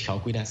这个条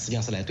规呢实际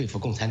上是来对付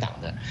共产党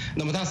的。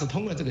那么当时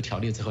通过这个条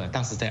例之后呢，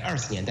当时在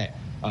20年代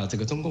这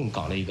个中共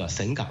搞了一个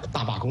省港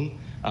大罢工，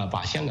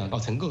把香港搞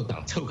成恶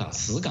港、臭港、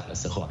死港的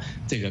时候，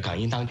这个港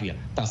英当局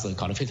当时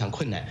搞得非常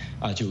困难，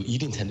就一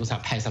定程度上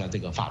派上了这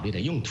个法律的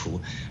用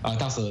途。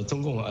当时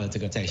中共这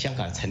个在香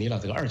港成立了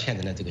这个2000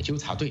人的这个纠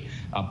察队，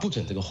不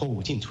准这个货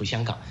物进出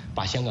香港，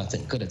把香港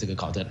整个的这个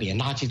搞得连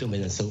垃圾都没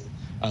人收，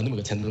那么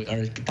个程度。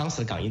而当时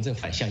的港英政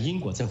府向英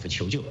国政府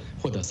求救，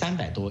获得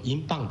300多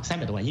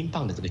万英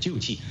镑的这个救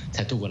济，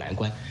才渡过难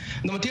关。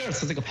那么第2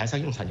次这个派上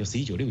用场就是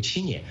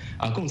1967年，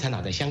共产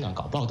党在香港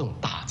搞暴动，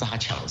打砸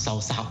抢烧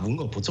杀，无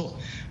恶不作，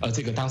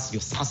这个当时就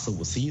杀死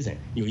51人，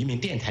有一名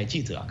电台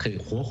记者可以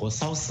活活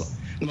烧死。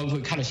那么我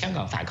们看到香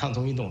港反抗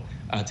中运动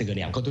这个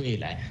2个多月以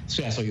来，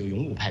虽然说有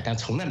勇武派，但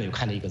从来没有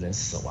看到一个人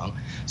死亡。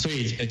所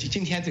以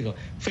今天这个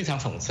非常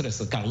讽刺的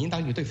是，港英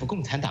当局对付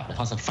共产党的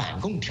话是反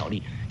共条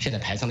例，现在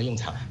派上了用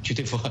场，去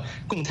对付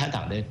共产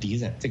党的敌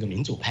人这个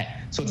民主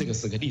派，说这个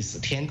是个历史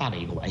天大的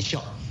一个玩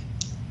笑。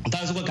当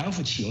然，如果港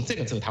府启用这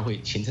个之后，它会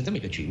形成这么一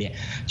个局面：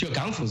就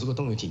港府如果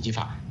动用紧急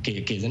法，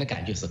给人的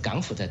感觉是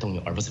港府在动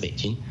用，而不是北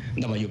京。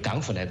那么由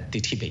港府来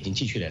替北京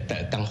继续来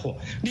当货。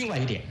另外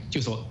一点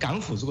就是说，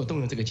港府如果动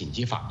用这个紧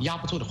急法压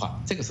不住的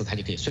话，这个时候他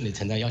就可以顺理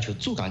成章要求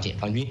驻港解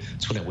放军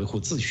出来维护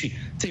秩序，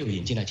这又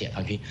引进了解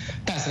放军。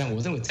但是呢，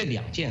我认为这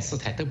2件事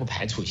态都不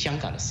排除香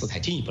港的事态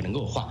进一步能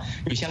够化，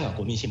因为香港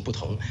国民性不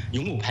同，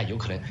勇武派有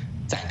可能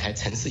展开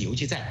城市游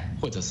击战，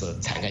或者是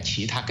展开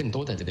其他更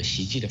多的这个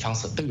袭击的方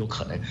式都有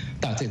可能。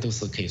但这都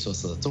是可以说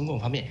是中共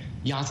方面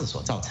压制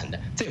所造成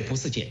的，这不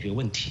是解决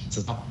问题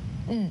之道。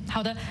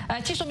好的。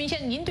季树明先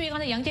生，您对于刚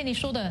才杨建立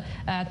说的，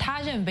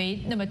他认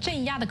为那么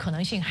镇压的可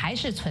能性还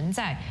是存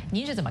在，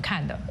您是怎么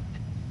看的？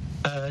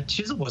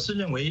其实我是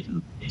认为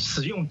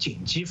使用紧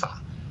急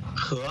法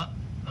和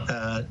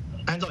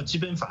按照基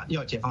本法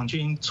要解放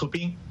军出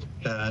兵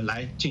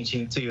来进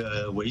行这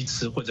个维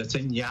持或者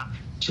镇压，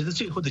其实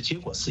最后的结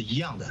果是一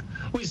样的。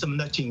为什么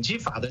呢？紧急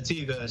法的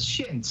这个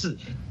限制，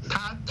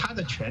它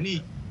的权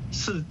利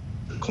是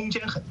空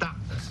间很大，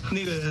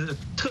那个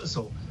特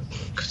首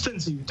甚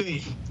至于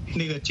对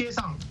那个街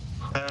上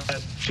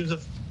就是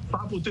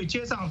发布对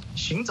街上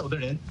行走的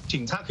人，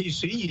警察可以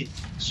随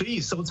意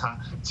搜查，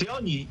只要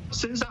你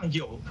身上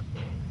有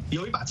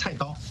一把菜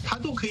刀，他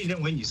都可以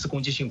认为你是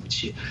攻击性武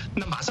器，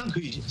那马上可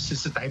以实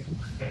施逮捕。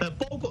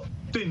包括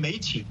对媒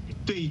体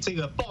对这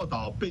个报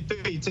道对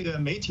这个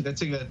媒体的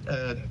这个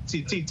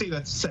这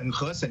个审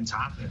核审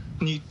查，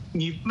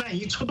你万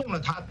一触动了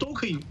他，都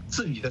可以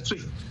治你的罪。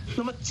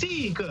那么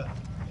这个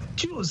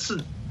就是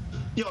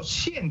要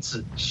限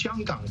制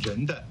香港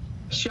人的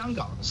香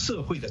港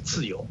社会的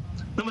自由。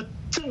那么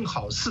正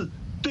好是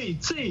对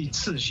这一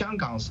次香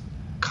港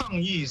抗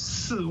议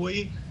示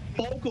威，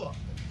包括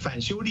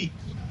反修例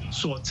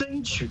所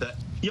争取的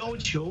要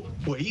求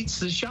维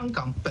持香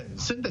港本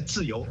身的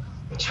自由，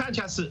恰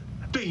恰是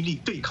对立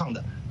对抗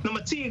的，那么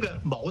这个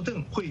矛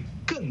盾会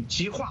更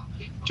激化。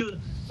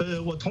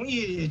我同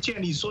意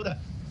建立说的，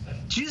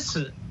即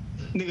使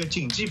那个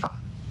紧急法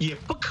也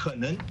不可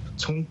能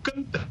从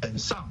根本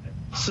上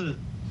是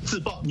自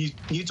爆，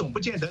你总不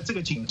见得这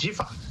个紧急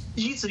法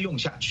一直用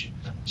下去。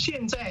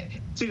现在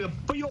这个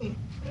不用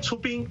出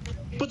兵，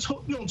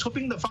用出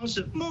兵的方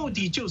式，目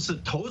的就是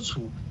投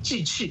鼠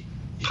忌器，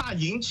怕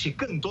引起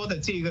更多的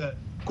这个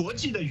国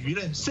际的舆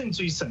论，甚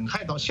至于损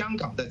害到香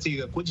港的这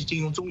个国际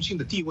金融中心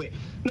的地位。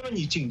那么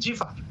你紧急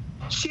法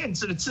限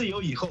制了自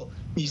由以后，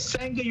你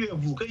3个月、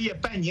5个月、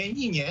半年、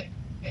1年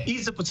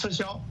一直不撤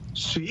销，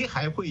谁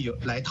还会有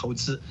来投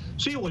资？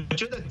所以我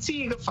觉得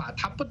这个法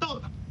它不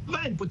到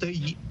万不得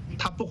已，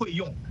它不会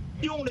用，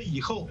用了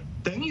以后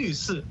等于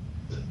是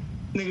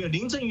那个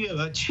林郑月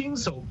娥亲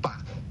手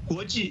把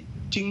国际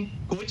金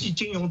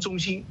融中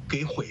心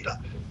给毁了，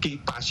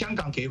把香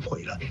港给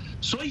毁了。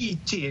所以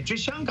解决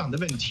香港的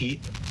问题，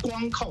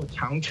光靠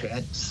强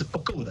权是不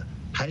够的，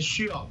还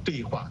需要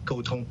对话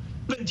沟通。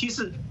问题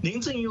是林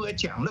郑月娥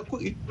讲了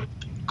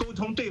沟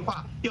通对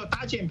话，要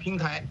搭建平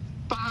台。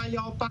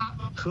818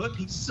和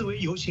平示威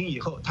游行以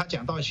后，他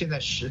讲到现在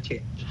10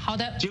天，好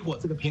的，结果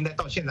这个平台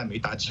到现在没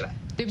搭起来。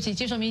对不起，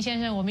季寿明先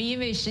生，我们因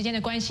为时间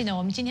的关系呢，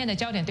我们今天的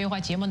焦点对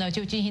话节目呢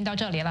就进行到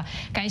这里了。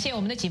感谢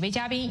我们的几位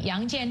嘉宾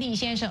杨建立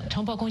先生、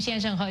陈破空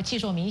先生和季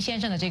寿明先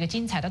生的这个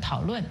精彩的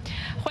讨论。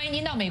欢迎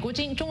您到美国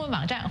之音中文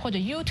网站或者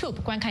YouTube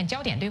观看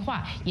焦点对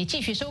话，也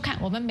继续收看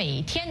我们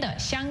每天的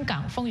香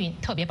港风云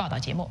特别报道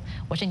节目。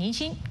我是宁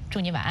欣，祝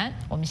你晚安，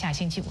我们下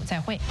星期5再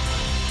会。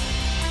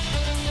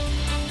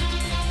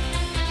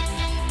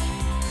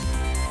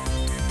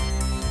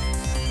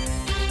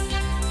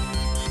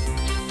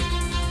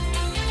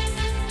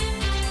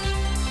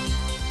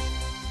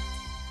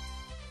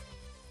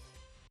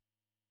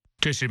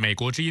这是美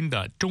国之音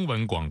的中文广播。